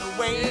purpose wanna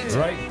wait.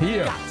 right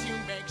here Got to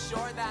make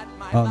sure that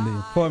my on the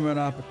Employment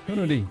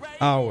Opportunity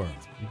Hour,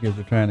 because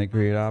we're trying to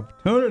create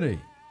opportunity.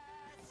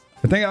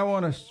 The thing I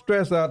want to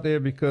stress out there,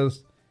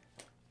 because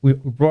we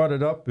brought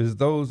it up, is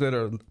those that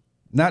are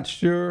not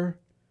sure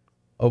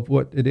of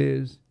what it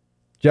is.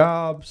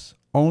 Jobs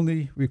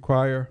only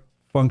require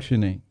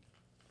functioning,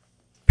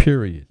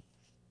 period.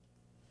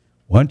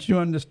 Once you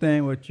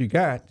understand what you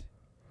got,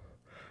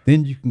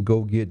 then you can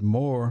go get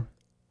more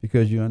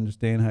because you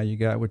understand how you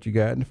got what you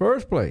got in the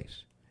first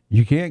place.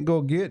 You can't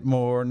go get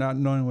more not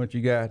knowing what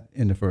you got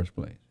in the first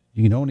place.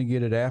 You can only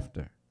get it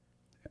after.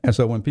 And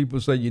so when people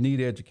say you need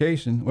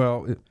education,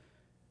 well,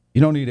 you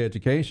don't need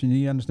education.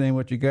 You understand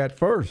what you got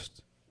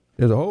first.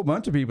 There's a whole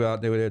bunch of people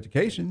out there with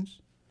educations.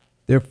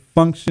 Their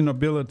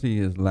functionability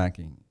is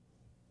lacking.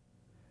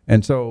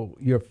 And so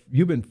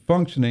you've been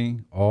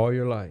functioning all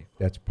your life.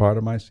 That's part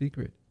of my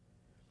secret.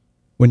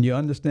 When you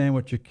understand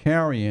what you're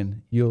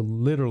carrying, you'll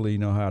literally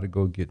know how to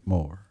go get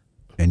more,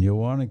 and you'll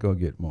want to go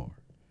get more.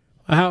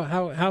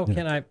 How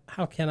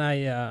can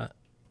I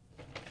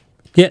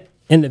get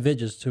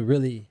individuals to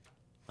really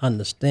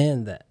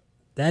understand that?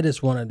 That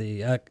is one of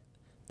the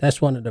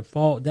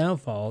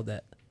downfall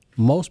that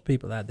most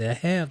people out there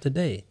have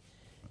today.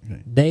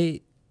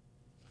 Okay.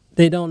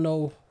 They don't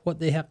know what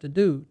they have to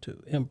do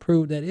to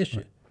improve that issue.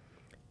 Right.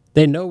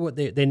 They know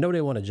they know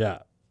they want a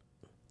job.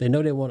 They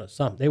know they want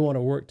something. They want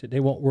to work. They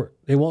want work.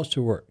 They want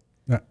to work.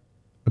 Yeah.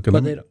 Okay.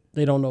 But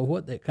they don't know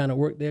what kind of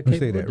work they're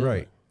capable of doing.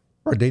 Right.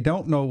 Or they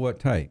don't know what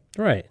type.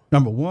 Right.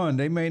 Number one,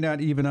 they may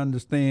not even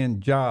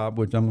understand job,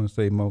 which I'm going to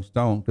say most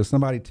don't, because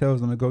somebody tells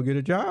them to go get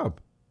a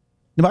job.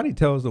 Nobody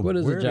tells them where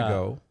to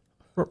go.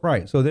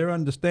 Right. So their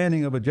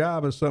understanding of a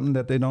job is something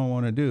that they don't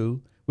want to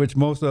do, which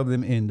most of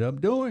them end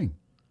up doing.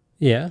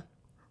 Yeah.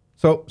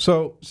 So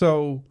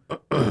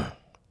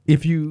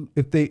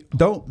if they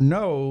don't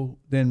know,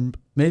 then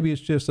maybe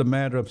it's just a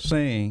matter of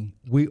saying,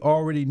 we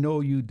already know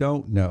you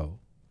don't know.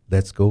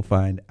 Let's go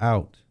find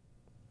out.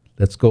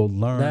 Let's go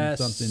learn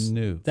something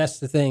new. That's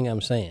the thing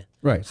I'm saying.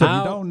 Right. So if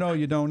you don't know,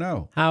 you don't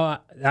know.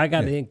 How I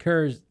got to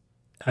encourage,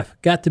 I've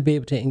got to be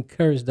able to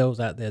encourage those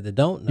out there that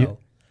don't know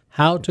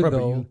how to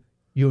go.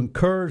 You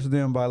encourage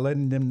them by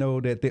letting them know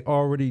that they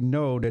already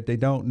know that they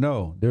don't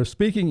know. They're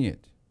speaking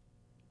it.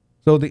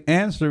 So the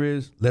answer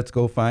is, let's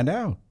go find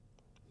out.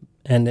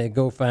 And they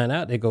go find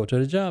out, they go to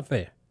the job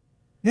fair.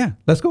 Yeah,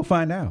 let's go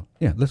find out.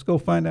 Yeah, let's go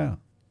find out.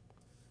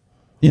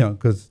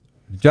 Because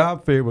the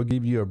job fair will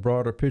give you a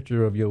broader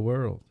picture of your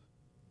world.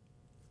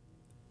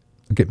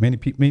 Okay,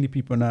 many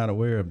people are not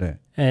aware of that.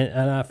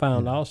 And I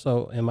found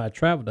also in my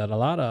travel that a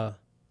lot of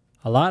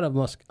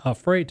them are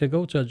afraid to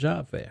go to a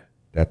job fair.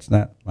 That's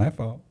not my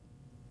fault.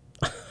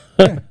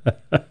 Yeah.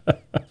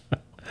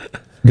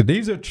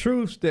 These are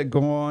truths that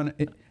go on.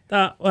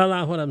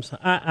 What I'm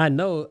saying, I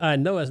know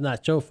it's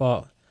not your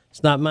fault.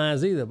 It's not mine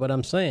either. But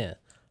I'm saying,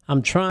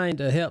 I'm trying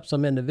to help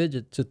some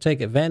individual to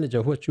take advantage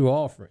of what you're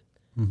offering.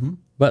 Mm-hmm.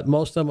 But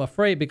most of them are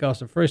afraid because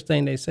the first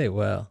thing they say,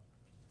 well,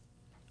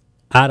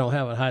 I don't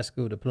have a high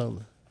school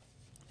diploma,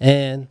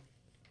 and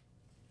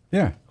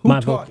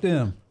who taught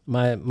them?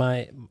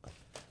 My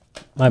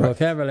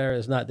vocabulary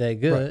is not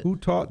that good. Right. Who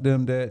taught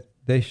them that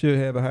they should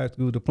have a high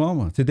school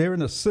diploma? So they're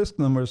in a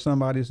system where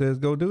somebody says,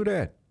 go do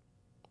that.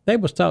 They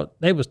was taught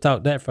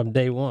that from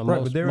day one.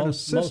 Right, but they're in a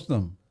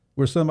system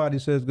where somebody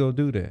says, go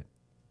do that.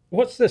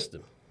 What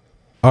system?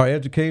 Our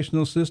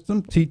educational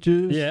system,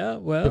 teachers,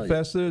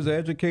 professors,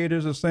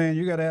 educators are saying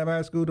you got to have a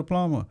high school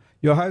diploma.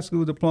 Your high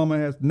school diploma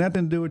has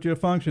nothing to do with your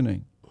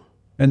functioning.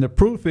 And the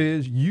proof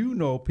is,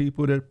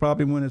 people that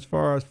probably went as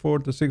far as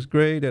 4th to 6th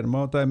grade, that are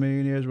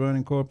multimillionaires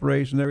running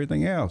corporations,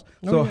 everything else.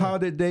 How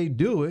did they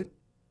do it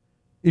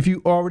if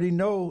you already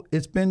know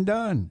it's been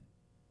done?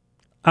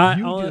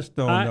 You just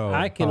don't know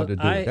how to do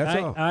it.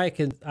 That's all. I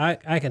can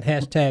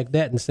hashtag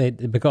that and say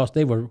because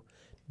they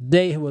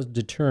was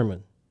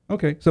determined.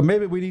 Okay, so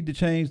maybe we need to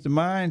change the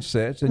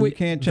mindsets, and you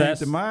can't change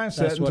the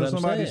mindset until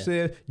somebody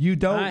says you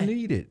don't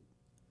need it.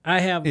 I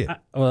have. Okay.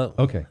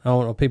 I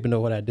don't know if people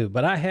know what I do,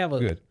 but I have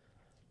an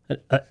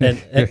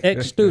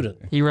ex-student.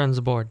 He runs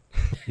the board.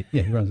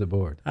 Yeah, he runs the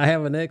board. I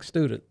have an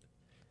ex-student,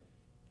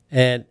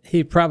 and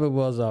he probably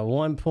was a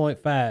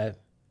 1.5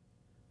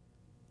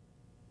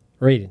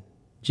 rating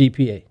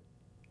GPA.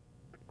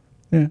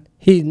 Yeah.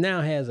 He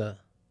now has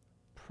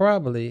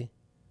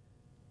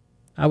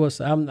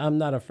I'm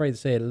not afraid to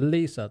say at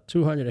least a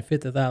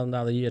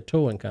 $250,000 a year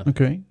towing company.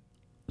 Okay.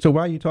 So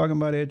why are you talking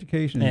about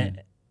education?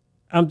 And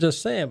I'm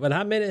just saying, but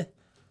how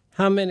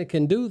many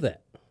can do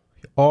that?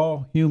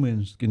 All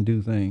humans can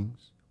do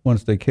things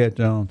once they catch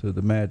on to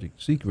the magic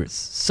secret.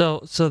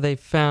 So they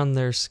found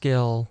their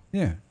skill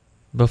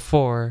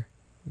before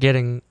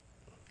getting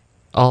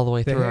all the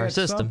way through our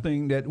system. They had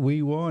something that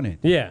we wanted.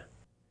 Yeah.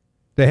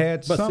 They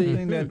had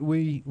something that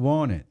we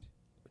wanted.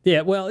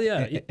 Yeah, well,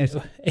 yeah.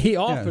 He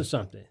offered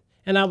something.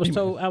 And I was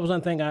told,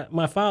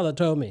 my father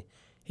told me,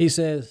 he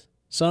says,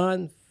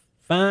 son,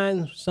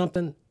 find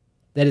something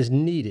that is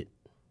needed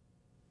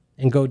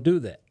and go do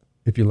that.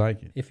 If you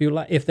like it. If you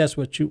like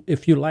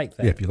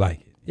that. Yeah, if you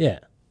like it. Yeah.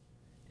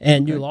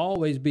 And you'll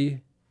always be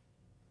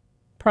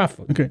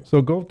profitable. Okay,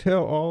 so go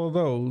tell all of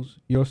those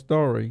your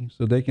story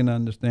so they can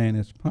understand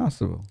it's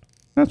possible.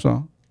 That's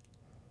all.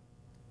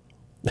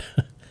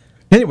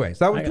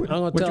 Anyways, I'm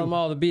going to tell them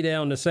all to be there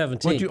on the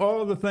 17th. What you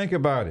all to think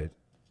about it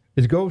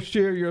is go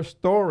share your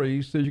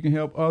stories so you can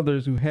help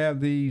others who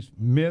have these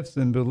myths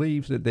and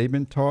beliefs that they've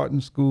been taught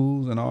in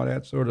schools and all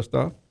that sort of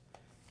stuff.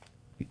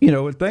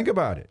 And think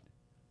about it.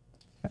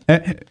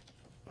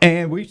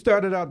 And we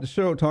started out the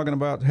show talking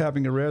about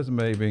having a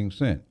resume being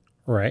sent.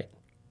 Right.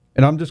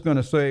 And I'm just going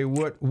to say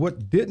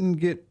what didn't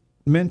get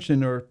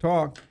mentioned or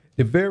talked,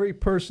 the very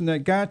person that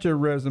got your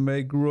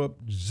resume grew up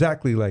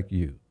exactly like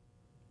you.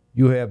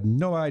 You have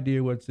no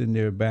idea what's in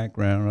their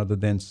background other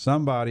than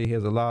somebody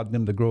has allowed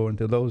them to grow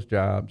into those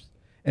jobs.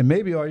 And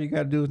maybe all you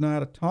got to do is know how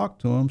to talk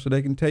to them so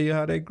they can tell you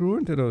how they grew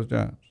into those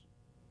jobs.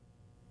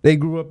 They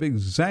grew up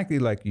exactly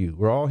like you.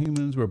 We're all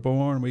humans. We're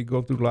born. We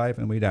go through life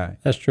and we die.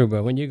 That's true,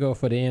 but when you go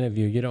for the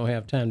interview, you don't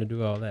have time to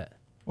do all that.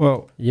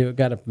 Well, you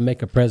got to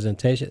make a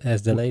presentation,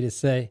 as the ladies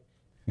say.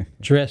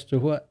 Dress to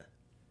what?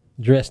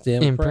 Dress to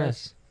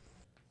impress.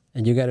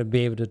 And you got to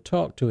be able to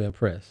talk to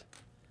impress.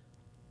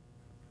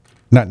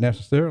 Not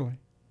necessarily.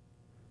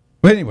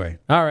 But anyway.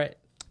 All right.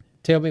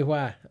 Tell me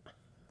why.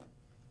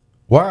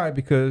 Why?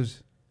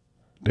 Because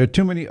there are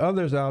too many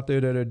others out there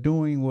that are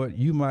doing what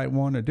you might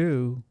want to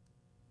do,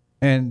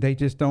 and they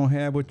just don't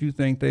have what you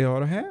think they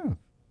ought to have.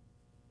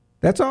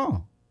 That's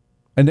all.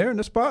 And they're in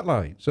the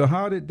spotlight. So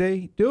how did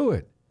they do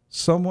it?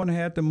 Someone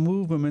had to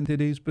move them into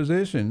these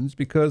positions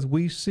because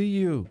we see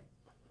you.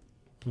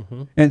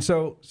 Mm-hmm. And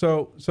so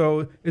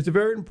it's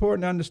very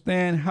important to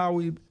understand how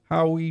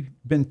we've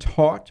been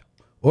taught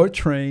or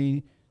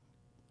trained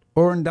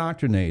or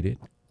indoctrinated.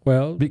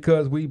 Well,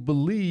 because we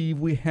believe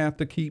we have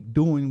to keep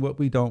doing what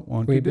we don't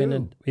want to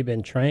do. We've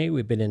been trained.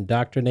 We've been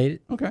indoctrinated.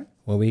 Okay.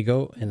 When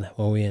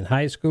we're in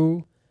high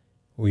school,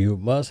 you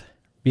must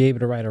be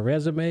able to write a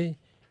resume,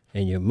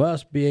 and you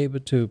must be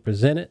able to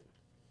present it.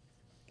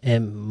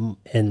 And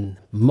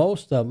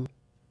most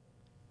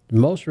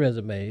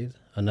resumes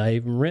are not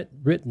even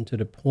written to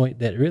the point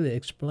that really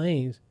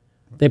explains.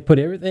 They put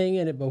everything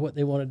in it but what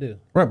they want to do.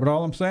 Right, but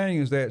all I'm saying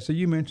is that, so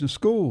you mentioned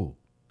school.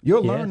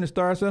 Your learning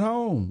starts at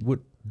home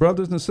with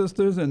brothers and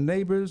sisters and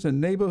neighbors and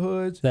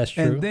neighborhoods. That's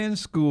true. And then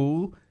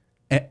school,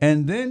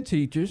 and then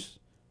teachers.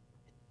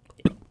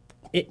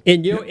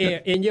 In your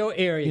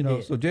area. You know,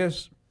 so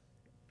just.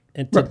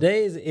 In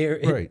today's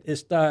area, it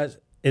starts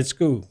at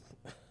school.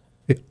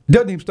 It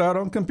doesn't even start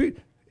on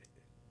computer.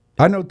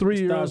 I know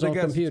 3-year-olds that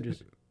got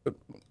computers.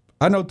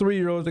 I know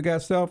 3-year-olds that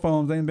got cell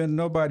phones. They ain't been to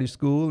nobody's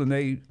school,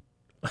 and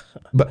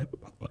but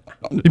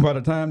by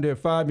the time they're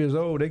 5 years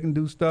old, they can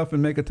do stuff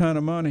and make a ton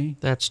of money.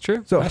 That's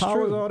true. So That's how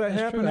true. is all that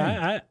happening?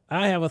 I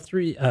have a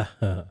three. I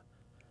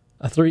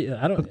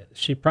don't.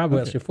 She probably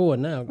has 4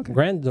 now. Okay.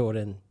 Granddaughter.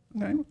 And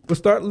okay. We'll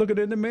start looking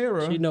in the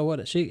mirror. She know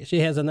what she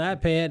has an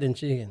iPad and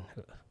she can.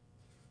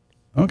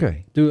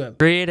 Okay.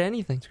 Create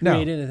anything.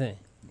 Create anything.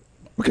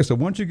 Okay, so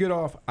once you get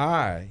off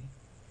I,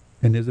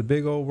 and there's a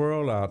big old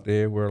world out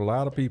there where a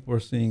lot of people are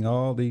seeing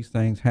all these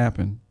things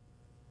happen,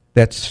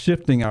 that's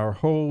shifting our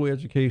whole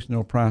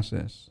educational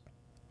process,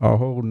 our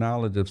whole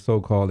knowledge of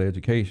so-called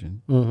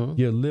education. Mm-hmm.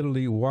 You're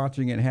literally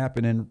watching it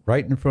happening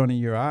right in front of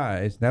your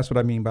eyes. That's what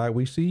I mean by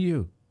we see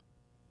you.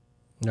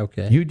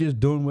 Okay. You're just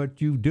doing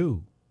what you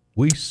do.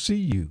 We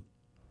see you.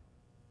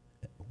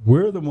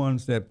 We're the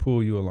ones that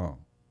pull you along,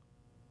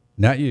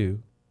 not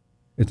you.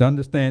 It's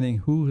understanding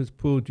who has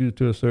pulled you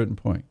to a certain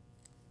point.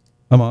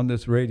 I'm on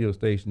this radio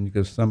station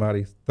because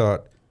somebody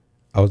thought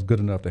I was good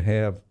enough to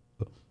have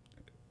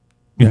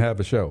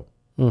a show.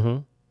 Mm-hmm.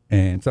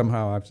 And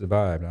somehow I've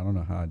survived. I don't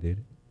know how I did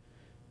it.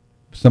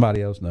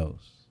 Somebody else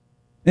knows.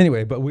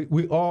 Anyway, but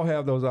we all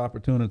have those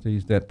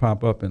opportunities that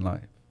pop up in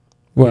life.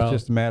 Well, it's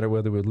just a matter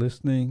whether we're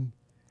listening,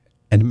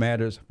 and it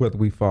matters whether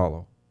we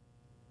follow.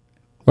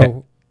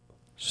 Well,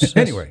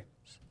 anyway.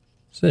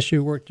 Since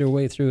you worked your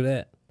way through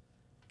that.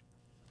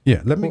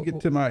 Yeah, let me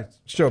get to my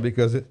show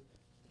because I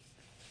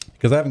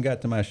haven't got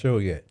to my show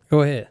yet.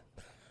 Go ahead.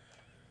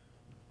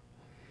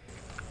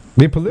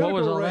 The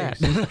political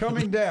race is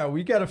coming down.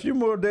 We got a few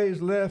more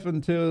days left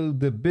until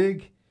the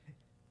big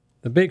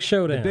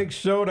showdown. The big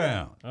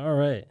showdown. All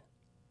right.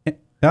 I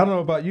don't know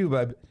about you,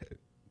 but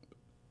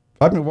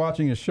I've been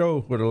watching a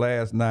show for the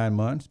last 9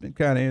 months. It's been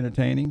kind of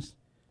entertaining,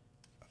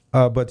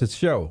 but the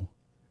show.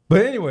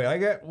 But anyway, I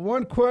got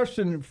one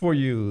question for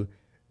you.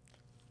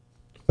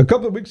 A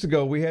couple of weeks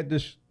ago, we had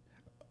this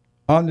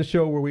on the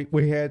show where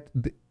we had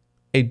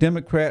a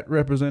Democrat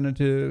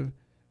representative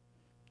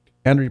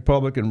and a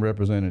Republican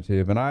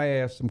representative, and I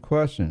asked some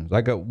questions.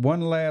 I got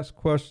one last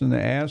question to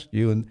ask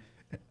you, and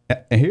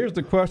here's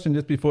the question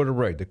just before the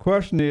break. The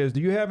question is,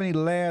 do you have any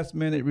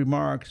last-minute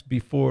remarks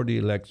before the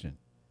election?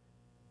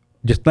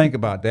 Just think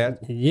about that.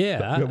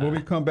 Yeah. When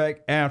we come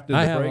back after the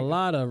break. I have a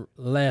lot of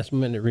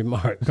last-minute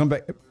remarks.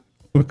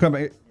 We'll come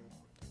back.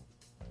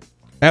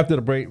 After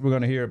the break, we're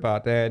going to hear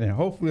about that, and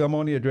hopefully I'm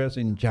only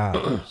addressing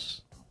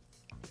jobs.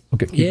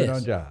 Okay, keep it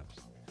on jobs.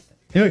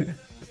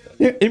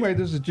 Anyway,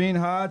 this is Gene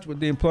Hodge with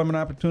the Employment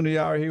Opportunity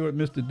Hour here with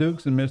Mr.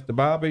 Dukes and Mr.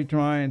 Bobby,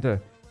 trying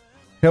to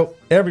help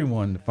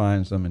everyone to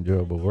find some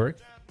enjoyable work.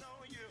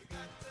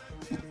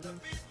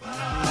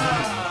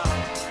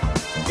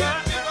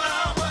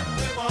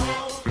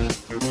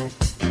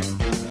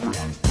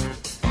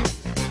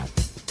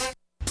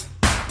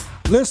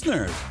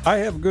 Listeners, I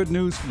have good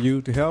news for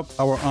you to help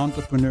our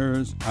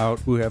entrepreneurs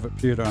out who have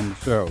appeared on the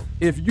show.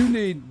 If you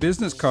need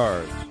business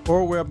cards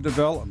or web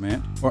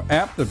development or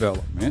app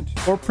development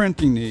or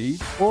printing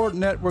needs or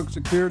network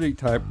security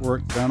type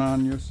work done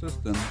on your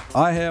system,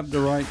 I have the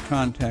right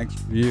contacts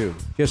for you.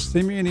 Just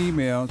send me an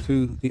email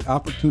to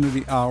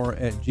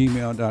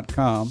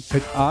theopportunityhour@gmail.com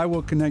and I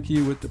will connect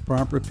you with the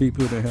proper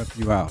people to help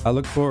you out. I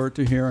look forward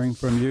to hearing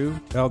from you.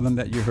 Tell them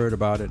that you heard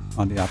about it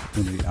on the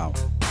Opportunity Hour.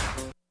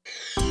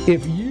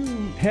 If you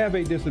have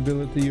a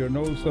disability or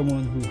know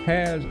someone who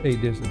has a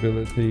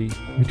disability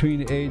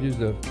between the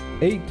ages of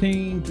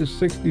 18 to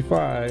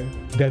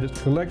 65 that is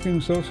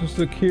collecting Social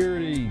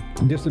Security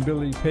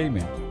disability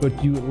payment,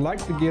 but you would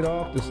like to get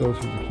off the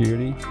Social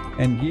Security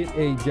and get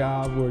a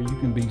job where you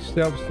can be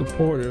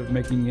self-supportive,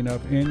 making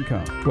enough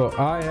income. Well,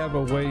 I have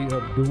a way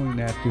of doing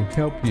that to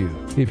help you.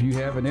 If you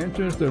have an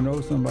interest or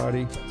know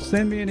somebody,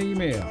 send me an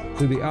email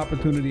to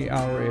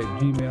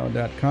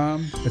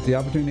theopportunityhour@gmail.com. It's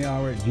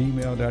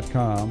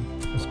theopportunityhour@gmail.com,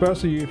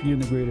 especially if you're in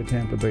the greater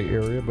Tampa Bay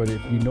area. But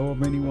if you know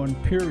of anyone,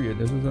 period,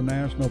 this is a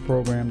national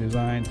program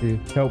designed to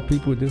help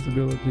people with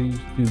disabilities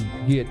to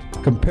get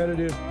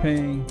competitive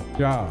paying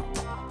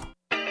jobs.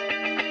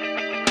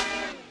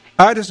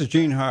 Hi, this is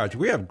Gene Hodge.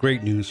 We have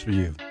great news for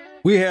you.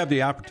 We have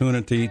the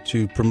opportunity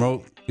to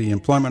promote the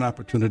Employment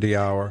Opportunity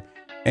Hour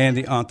and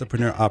the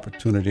Entrepreneur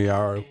Opportunity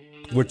Hour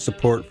with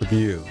support from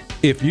you.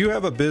 If you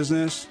have a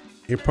business,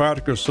 a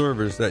product or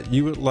service that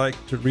you would like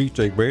to reach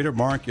a greater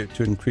market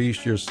to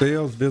increase your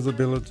sales,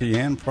 visibility,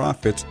 and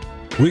profits,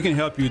 we can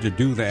help you to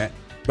do that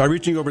by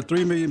reaching over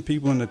 3 million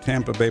people in the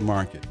Tampa Bay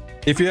market.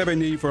 If you have a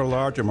need for a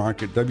larger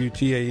market,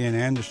 WTAN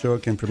and the show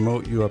can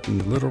promote you up in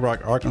the Little Rock,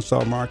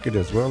 Arkansas market,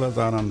 as well as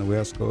out on the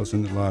West Coast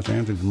in the Los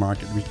Angeles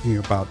market, reaching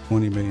about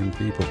 20 million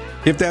people.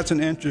 If that's an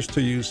interest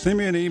to you, send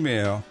me an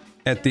email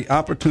at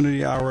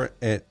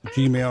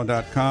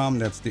theopportunityhour@gmail.com.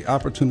 That's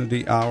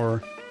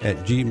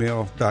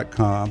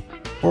theopportunityhour@gmail.com.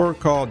 Or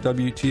call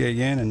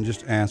WTAN and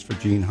just ask for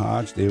Gene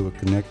Hodge. They will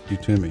connect you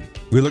to me.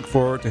 We look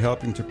forward to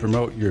helping to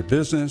promote your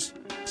business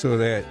so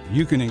that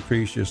you can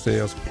increase your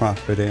sales,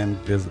 profit, and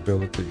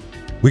visibility.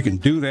 We can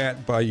do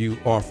that by you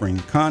offering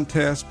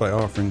contests, by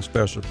offering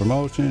special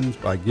promotions,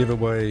 by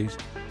giveaways.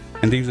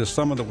 And these are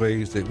some of the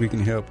ways that we can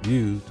help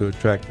you to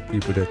attract the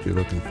people that you're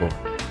looking for.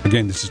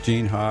 Again, this is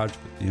Gene Hodge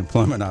with the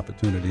Employment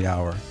Opportunity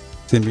Hour.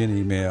 Send me an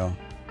email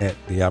at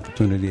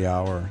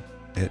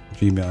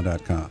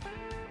theopportunityhour@gmail.com.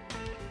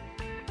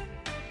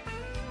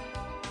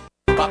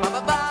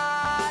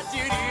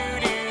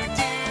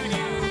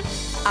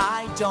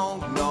 I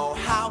don't know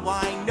how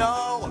I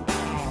know,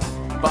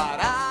 but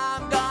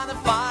I'm gonna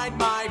find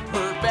my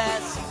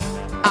purpose.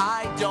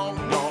 I don't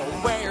know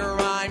where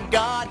I'm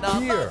gonna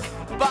look,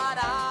 but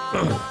I'm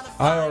gonna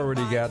I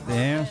already got the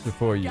answer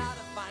for you.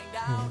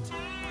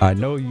 I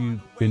know you've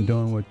been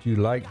doing what you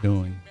like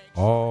doing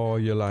all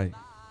your life.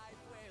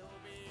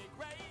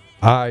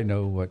 I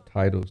know what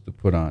titles to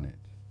put on it.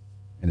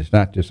 And it's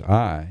not just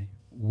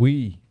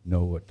we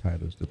know what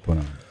titles to put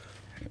on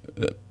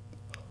it.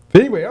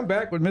 Anyway, I'm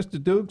back with Mr.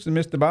 Dukes and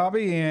Mr.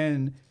 Bobby,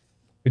 and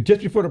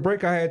just before the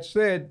break I had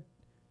said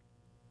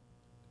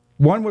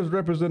one was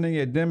representing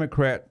a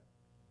Democrat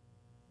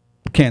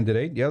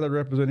candidate, the other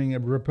representing a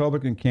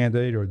Republican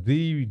candidate, or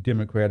the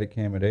Democratic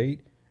candidate,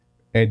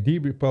 and the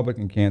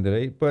Republican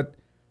candidate. But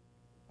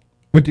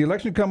with the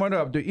election coming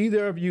up, do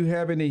either of you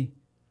have any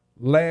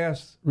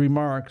last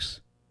remarks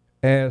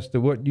as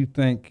to what you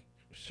think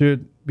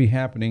should be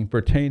happening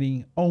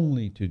pertaining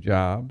only to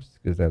jobs,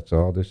 because that's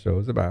all this show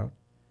is about?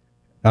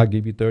 I'll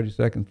give you 30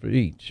 seconds for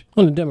each.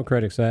 On the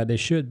Democratic side, they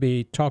should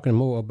be talking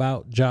more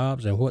about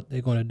jobs and what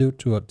they're going to do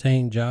to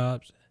obtain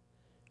jobs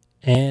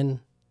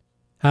and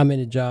how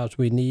many jobs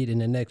we need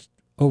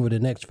over the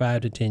next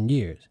 5 to 10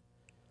 years.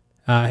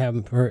 I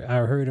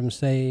heard them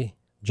say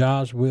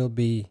jobs will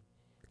be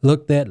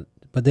looked at,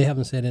 but they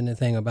haven't said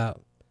anything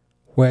about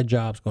where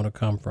jobs going to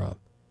come from.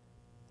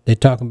 They're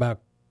talking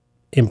about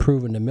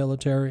improving the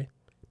military,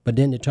 but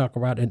then they talk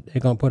about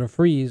they're going to put a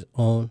freeze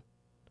on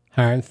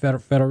hiring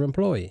federal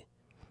employees.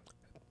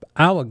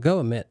 Our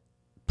government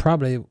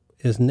probably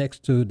is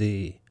next to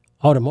the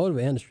automotive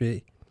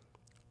industry,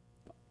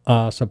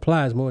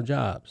 supplies more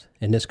jobs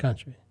in this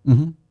country.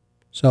 Mm-hmm.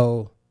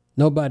 So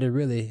nobody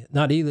really,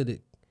 not either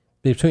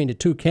between the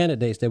two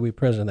candidates that we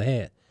presently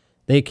had,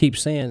 they keep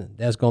saying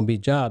there's going to be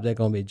jobs,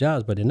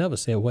 but they never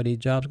said where these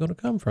jobs are going to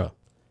come from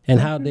and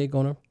how they're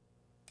going to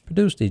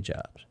produce these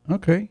jobs.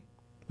 Okay.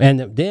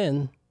 And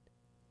then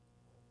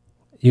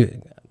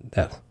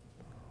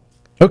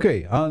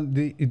Okay, on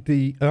the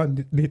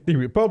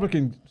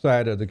Republican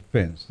side of the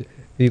fence,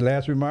 the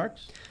last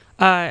remarks?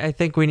 I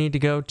think we need to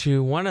go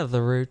to one of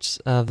the roots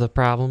of the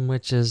problem,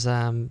 which is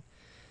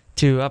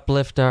to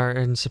uplift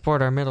and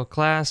support our middle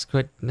class,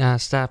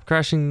 stop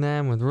crushing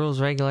them with rules,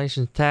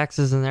 regulations,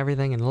 taxes, and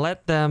everything, and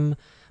let them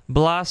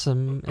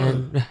blossom,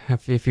 and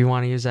if you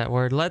want to use that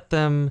word, let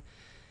them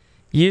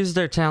use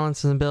their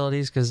talents and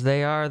abilities, because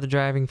they are the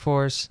driving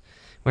force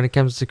when it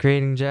comes to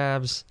creating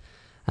jobs,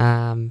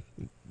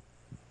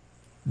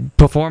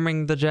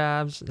 performing the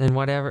jobs and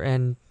whatever,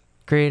 and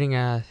creating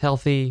a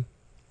healthy,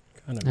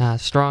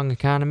 strong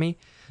economy.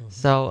 Mm-hmm.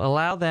 So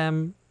allow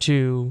them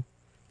to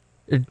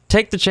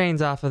take the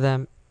chains off of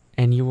them,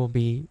 and you will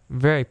be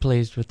very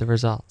pleased with the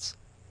results.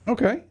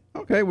 Okay.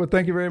 Well,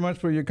 thank you very much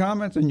for your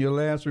comments and your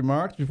last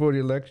remarks before the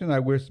election. I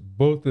wish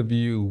both of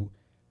you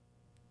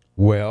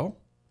well.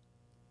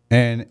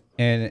 And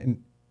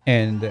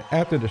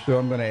after the show,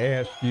 I'm going to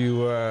ask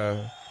you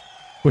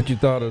what you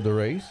thought of the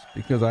race,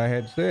 because I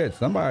had said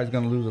somebody's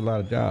going to lose a lot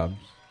of jobs.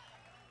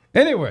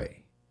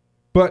 Anyway,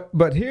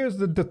 But here's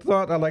the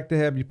thought I'd like to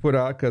have you put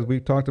out, because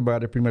we've talked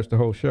about it pretty much the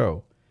whole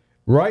show.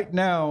 Right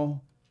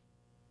now,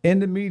 in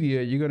the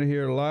media, you're going to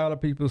hear a lot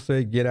of people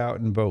say, get out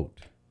and vote.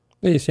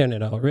 You're saying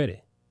it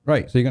already.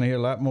 Right. So you're going to hear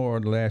a lot more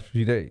in the last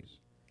few days.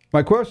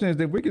 My question is,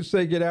 if we could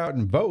say get out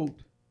and vote,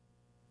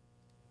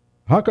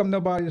 how come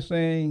nobody's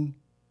saying,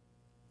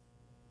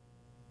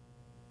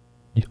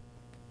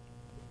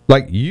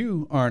 like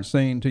you aren't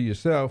saying to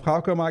yourself, how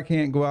come I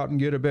can't go out and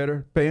get a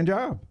better paying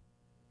job?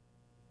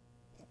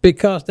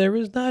 Because there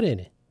is not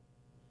any.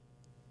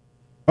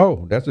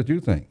 Oh, that's what you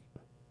think.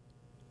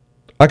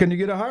 How can you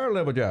get a higher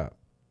level job?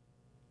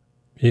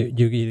 You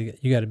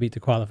got to beat the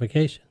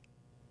qualification.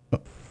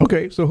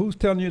 Okay, so who's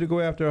telling you to go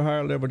after a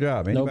higher level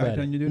job? Anybody Nobody.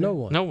 telling you to do No that?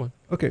 one. No one.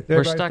 Okay, We're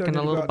everybody's stuck telling in a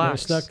you to little go out-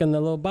 box. We're stuck in the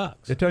little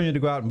box. They're telling you to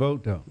go out and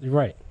vote, though.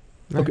 Right.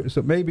 Okay,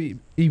 so maybe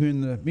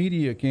even the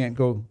media can't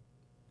go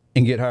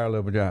and get higher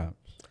level jobs.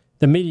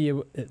 The media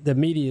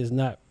is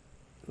not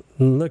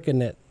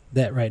looking at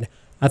that right now.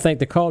 I think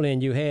the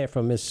call-in you had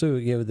from Ms.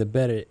 Sue gave the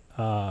better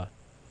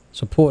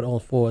support on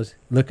for us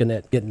looking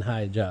at getting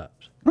higher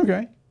jobs.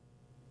 Okay.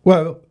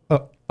 Well,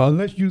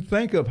 unless you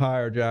think of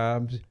higher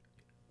jobs,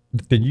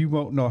 then you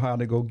won't know how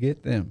to go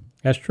get them.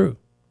 That's true.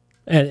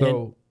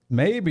 And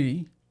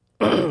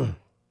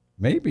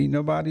Maybe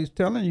nobody's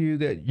telling you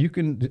that you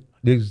can,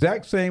 the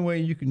exact same way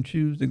you can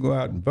choose to go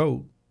out and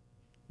vote,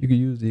 you can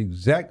use the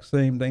exact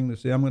same thing to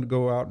say, I'm going to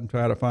go out and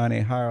try to find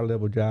a higher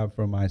level job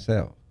for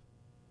myself.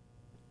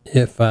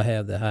 if I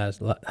have the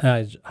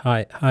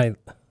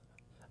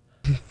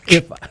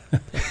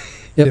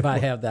if I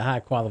have the high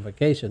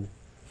qualification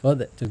for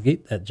that to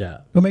get that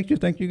job. What makes you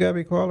think you got to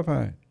be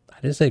qualified? I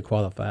didn't say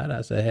qualified.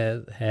 I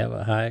said have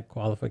a high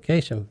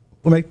qualification.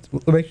 What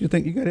makes you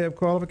think you got to have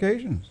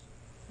qualifications?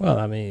 Well,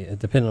 I mean,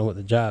 depending on what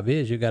the job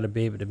is, you got to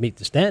be able to meet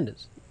the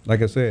standards.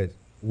 Like I said,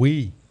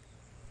 we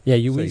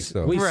We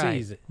so. Right.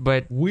 sees it.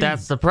 But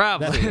that's the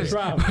problem. That's the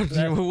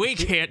problem. We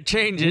can't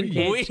change it.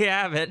 We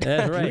have it.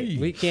 That's right.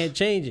 We can't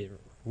change it.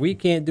 We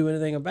can't do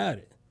anything about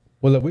it.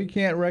 Well, if we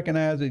can't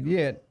recognize it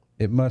yet,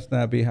 it must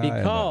not be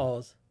high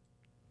enough.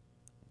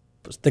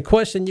 Because the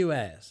question you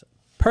asked,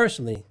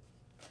 personally,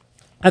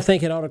 I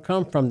think it ought to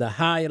come from the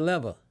higher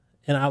level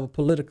in our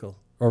political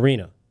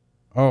arena.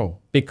 Oh.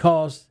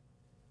 Because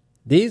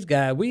these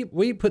guys,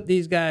 we put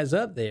these guys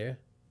up there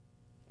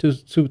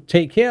to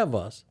take care of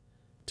us,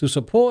 to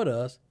support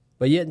us,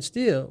 but yet and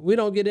still, we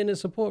don't get any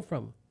support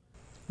from them.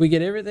 We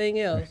get everything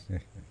else,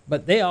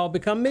 but they all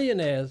become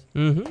millionaires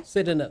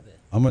sitting up there.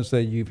 I'm going to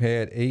say you've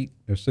had 8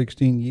 or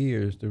 16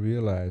 years to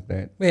realize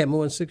that. We had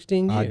more than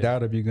 16 years. I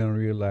doubt if you're going to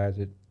realize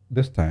it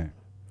this time.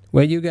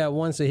 Well, you got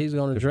one say he's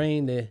going to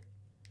drain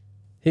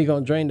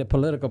the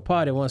political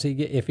party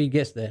if he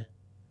gets there.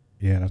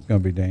 Yeah, that's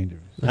going to be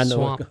dangerous. I know.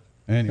 Swamp.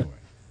 Anyway.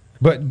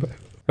 But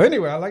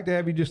anyway, I'd like to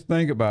have you just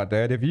think about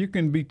that. If you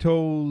can be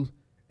told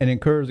and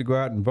encouraged to go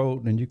out and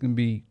vote, then you can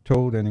be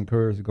told and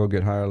encouraged to go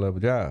get higher level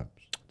jobs.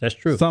 That's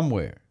true.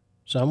 Somewhere.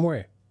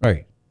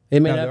 Right. It It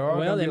may Now, not. there are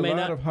Well, gonna it be a may lot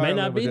not. of higher May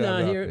not level be jobs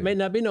down out here. there. May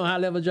not be no high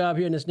level job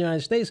here in the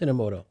United States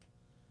anymore, though.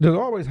 There's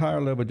always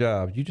higher level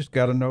jobs. You just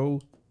got to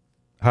know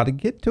how to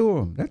get to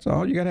them. That's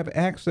all. You got to have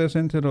access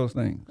into those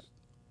things.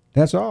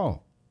 That's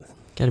all.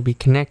 Got to be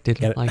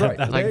connected. Right.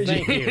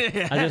 Thank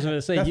you. I just want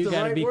to say That's you the got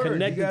to right be word.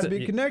 connected. You got to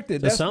be connected.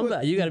 To That's somebody.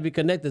 what- You got to be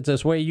connected to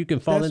where you can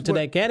fall That's into what-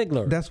 that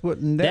category. That's what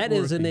networking. That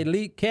is an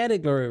elite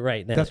category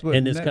right now That's what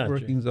in this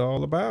country. networking's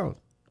all about.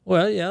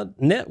 Well, yeah,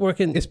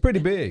 networking. It's pretty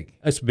big.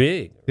 It's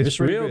big. It's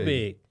pretty real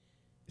big.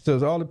 So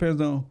it all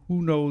depends on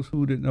who knows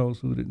who that knows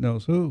who that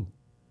knows who.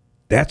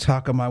 That's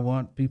how come I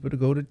want people to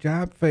go to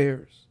job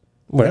fairs.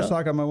 Well- That's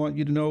how come I want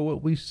you to know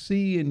what we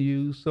see in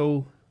you,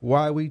 so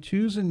why we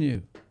choosing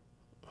you.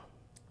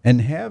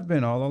 And have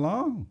been all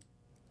along.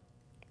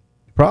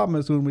 The problem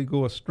is when we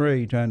go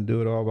astray trying to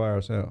do it all by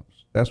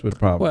ourselves. That's what the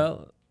problem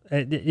is.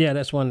 Well, yeah,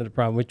 that's one of the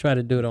problems. We try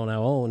to do it on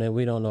our own, and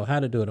we don't know how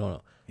to do it on our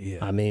own. Yeah.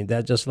 I mean,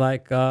 that's just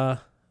like I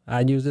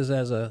use this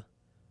as a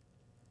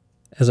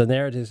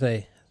narrative to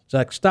say, it's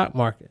like stock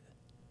market.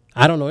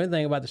 I don't know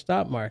anything about the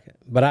stock market,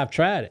 but I've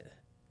tried it.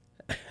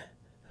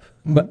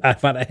 But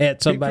if I'd have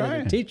had somebody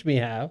trying. to teach me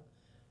how,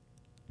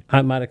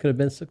 I might have could have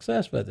been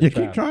successful at the You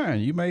trial. keep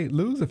trying. You may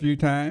lose a few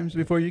times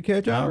before you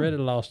catch I on. already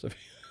lost a few.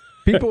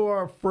 People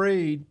are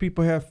afraid.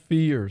 People have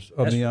fears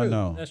of That's the true.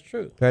 unknown. That's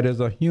true. That is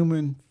a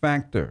human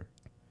factor.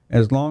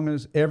 As long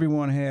as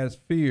everyone has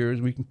fears,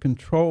 we can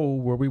control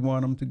where we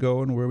want them to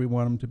go and where we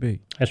want them to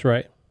be. That's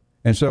right.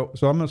 And so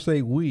I'm going to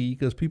say we,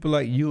 because people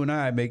like you and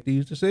I make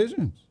these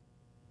decisions.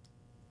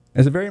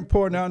 It's very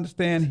important to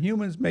understand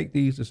humans make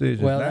these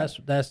decisions. Well, not,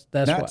 that's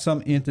not why,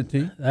 some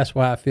entity. that's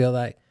why I feel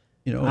like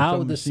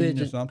Some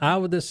machine or something.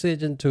 our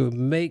decision to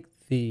make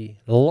the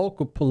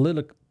local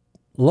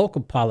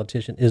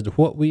politician is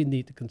what we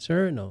need to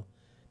concern on.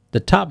 The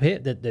top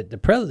head, the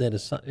president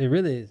is it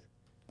really is,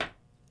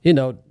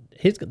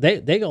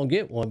 they're gonna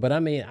get one. But I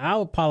mean,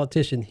 our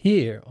politician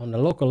here on the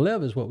local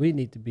level is what we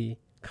need to be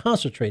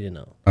concentrating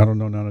on. I don't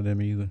know none of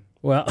them either.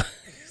 Well,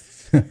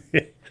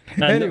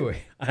 Anyway.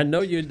 I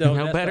know you don't.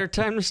 No That's better why-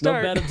 time to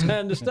start. No better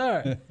time to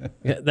start.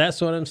 Yeah, that's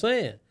what I'm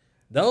saying.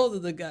 Those are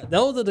the guys.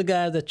 Those are the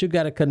guys that you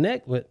got to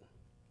connect with.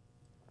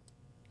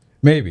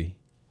 Maybe.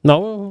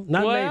 No,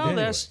 not Well, maybe.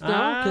 that's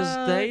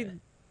because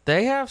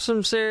they have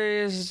some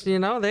serious,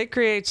 they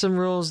create some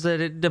rules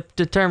that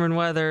determine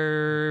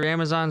whether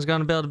Amazon's going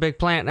to build a big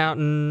plant out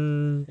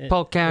in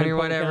Polk County or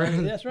Polk whatever.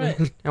 County, that's right.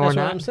 Or That's what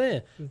not. I'm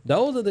saying.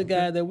 Those are the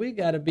guys that we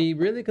got to be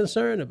really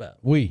concerned about.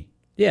 We.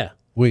 Yeah,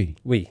 We.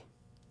 we,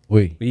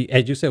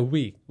 as you said,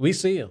 we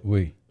see them.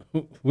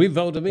 We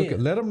vote them Okay,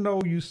 in. let them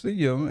know you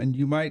see them and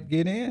you might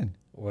get in.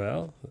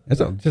 Well,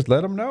 Just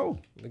let them know.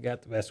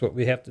 that's what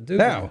we have to do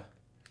Now,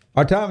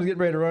 our time is getting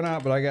ready to run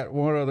out, but I got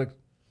one other.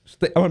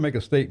 I want to make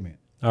a statement.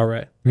 All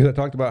right. Because I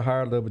talked about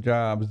higher level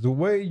jobs. The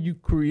way you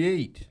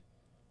create,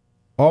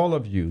 all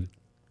of you,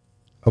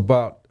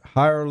 about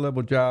higher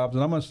level jobs,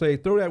 and I'm going to say,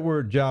 throw that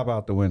word job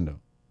out the window.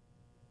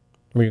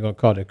 What are you going to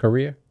call it, a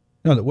career?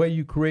 No, the way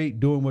you create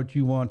doing what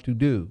you want to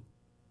do.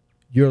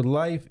 Your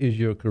life is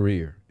your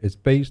career. It's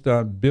based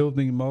on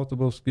building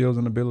multiple skills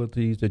and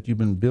abilities that you've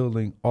been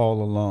building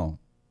all along.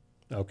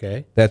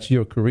 Okay. That's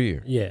your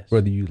career. Yes.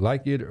 Whether you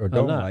like it or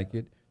don't not. like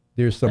it,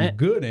 there's some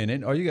good in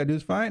it. All you got to do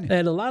is find it.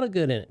 There's a lot of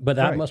good in it, but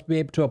I Right. must be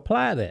able to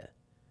apply that.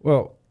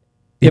 Well,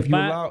 if If you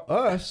I- allow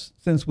us,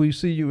 since we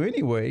see you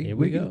anyway, Here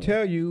we we can go.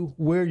 tell you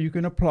where you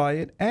can apply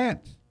it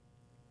at.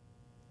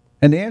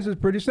 And the answer is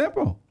pretty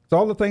simple. It's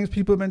all the things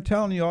people have been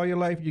telling you all your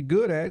life you're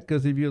good at,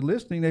 because if you're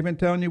listening, they've been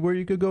telling you where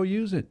you could go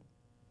use it.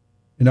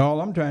 And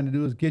all I'm trying to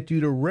do is get you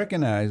to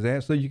recognize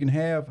that so you can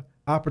have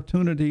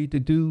opportunity to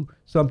do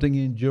something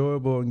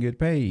enjoyable and get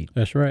paid.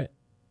 That's right.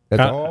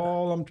 That's I-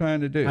 all I'm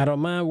trying to do. I don't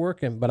mind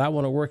working, but I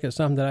want to work at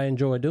something that I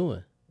enjoy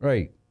doing.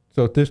 Right.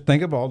 So just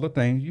think of all the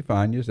things you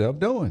find yourself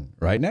doing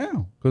right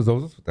now, because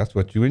that's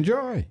what you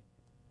enjoy.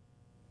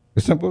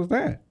 As simple as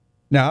that.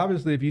 Now,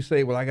 obviously, if you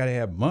say, well, I got to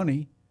have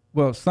money,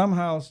 well,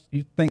 somehow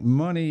you think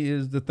money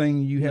is the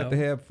thing you have to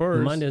have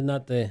first Money is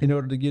not the. in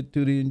order to get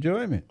to the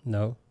enjoyment.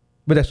 No.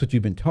 But that's what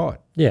you've been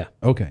taught. Yeah.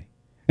 Okay.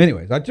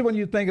 Anyways, I just want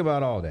you to think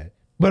about all that.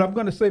 But I'm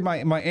going to say my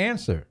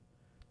answer.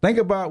 Think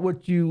about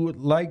what you would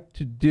like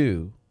to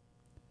do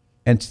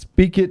and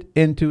speak it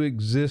into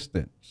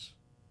existence.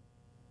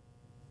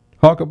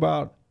 Talk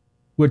about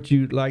what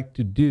you'd like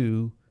to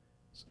do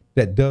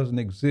that doesn't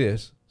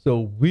exist so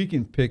we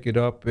can pick it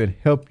up and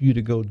help you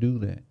to go do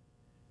that.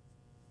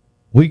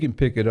 We can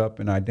pick it up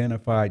and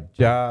identify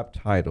job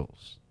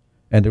titles.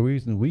 And the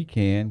reason we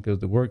can, because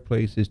the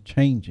workplace is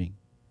changing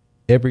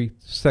every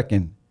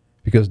second,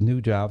 because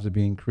new jobs are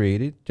being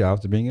created,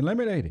 jobs are being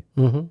eliminated.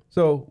 Mm-hmm.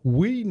 So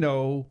we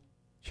know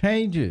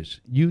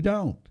changes. You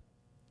don't.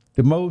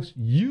 The most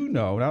you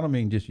know, and I don't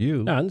mean just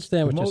you. I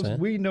understand what the you're most saying.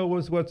 we know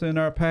is what's in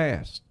our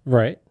past.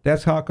 Right.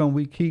 That's how come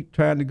we keep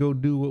trying to go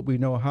do what we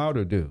know how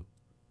to do,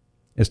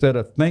 instead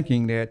of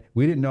thinking that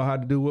we didn't know how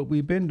to do what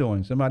we've been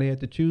doing. Somebody had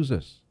to choose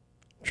us.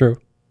 True.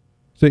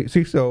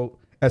 See, so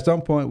at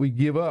some point we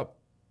give up,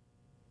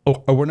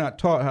 or we're not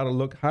taught how to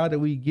look. How do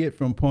we get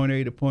from point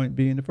A to point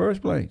B in the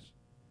first place?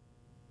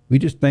 We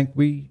just think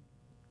we,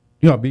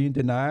 being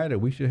denied, or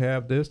we should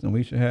have this and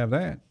we should have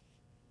that.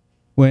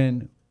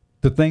 When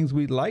the things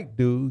we like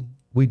do,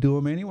 we do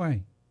them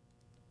anyway.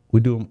 We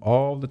do them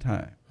all the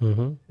time.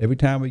 Mm-hmm. Every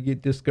time we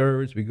get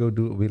discouraged, we go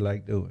do what we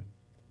like doing.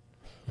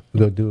 We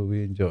go do what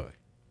we enjoy.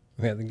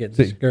 We have to get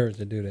See, discouraged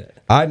to do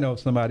that. I know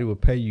somebody will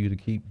pay you to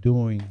keep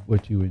doing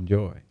what you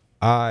enjoy.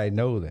 I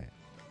know that.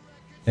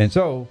 And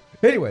so,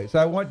 anyways,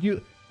 I want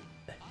you,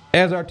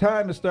 as our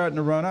time is starting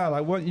to run out,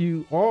 I want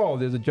you all,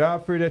 there's a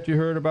job fair that you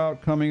heard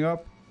about coming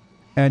up,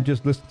 and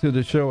just listen to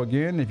the show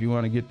again if you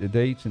want to get the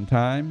dates and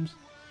times.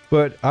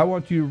 But I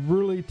want you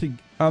really to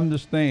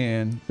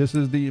understand this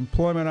is the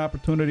Employment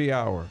Opportunity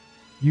Hour.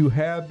 You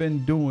have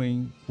been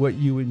doing what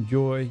you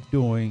enjoy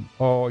doing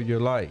all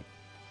your life.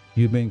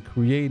 You've been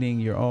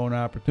creating your own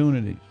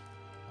opportunities.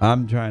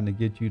 I'm trying to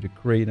get you to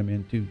create them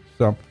into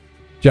some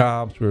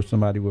jobs where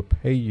somebody will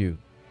pay you,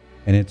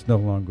 and it's no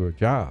longer a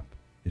job.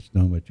 It's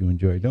doing what you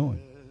enjoy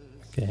doing.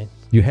 Okay.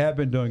 You have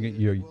been doing it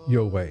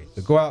your way.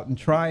 So go out and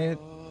try it,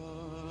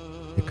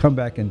 and come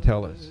back and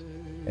tell us,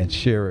 and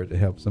share it to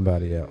help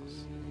somebody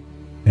else.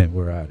 And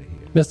we're out of here.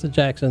 Mr.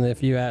 Jackson,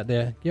 if you're out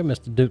there, give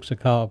Mr. Dukes a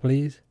call,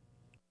 please.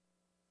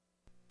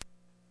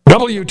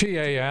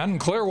 WTAN,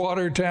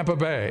 Clearwater, Tampa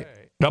Bay.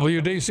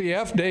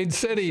 WDCF, Dade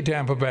City,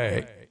 Tampa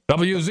Bay.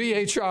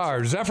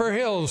 WZHR, Zephyr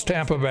Hills,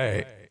 Tampa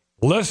Bay.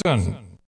 Listen.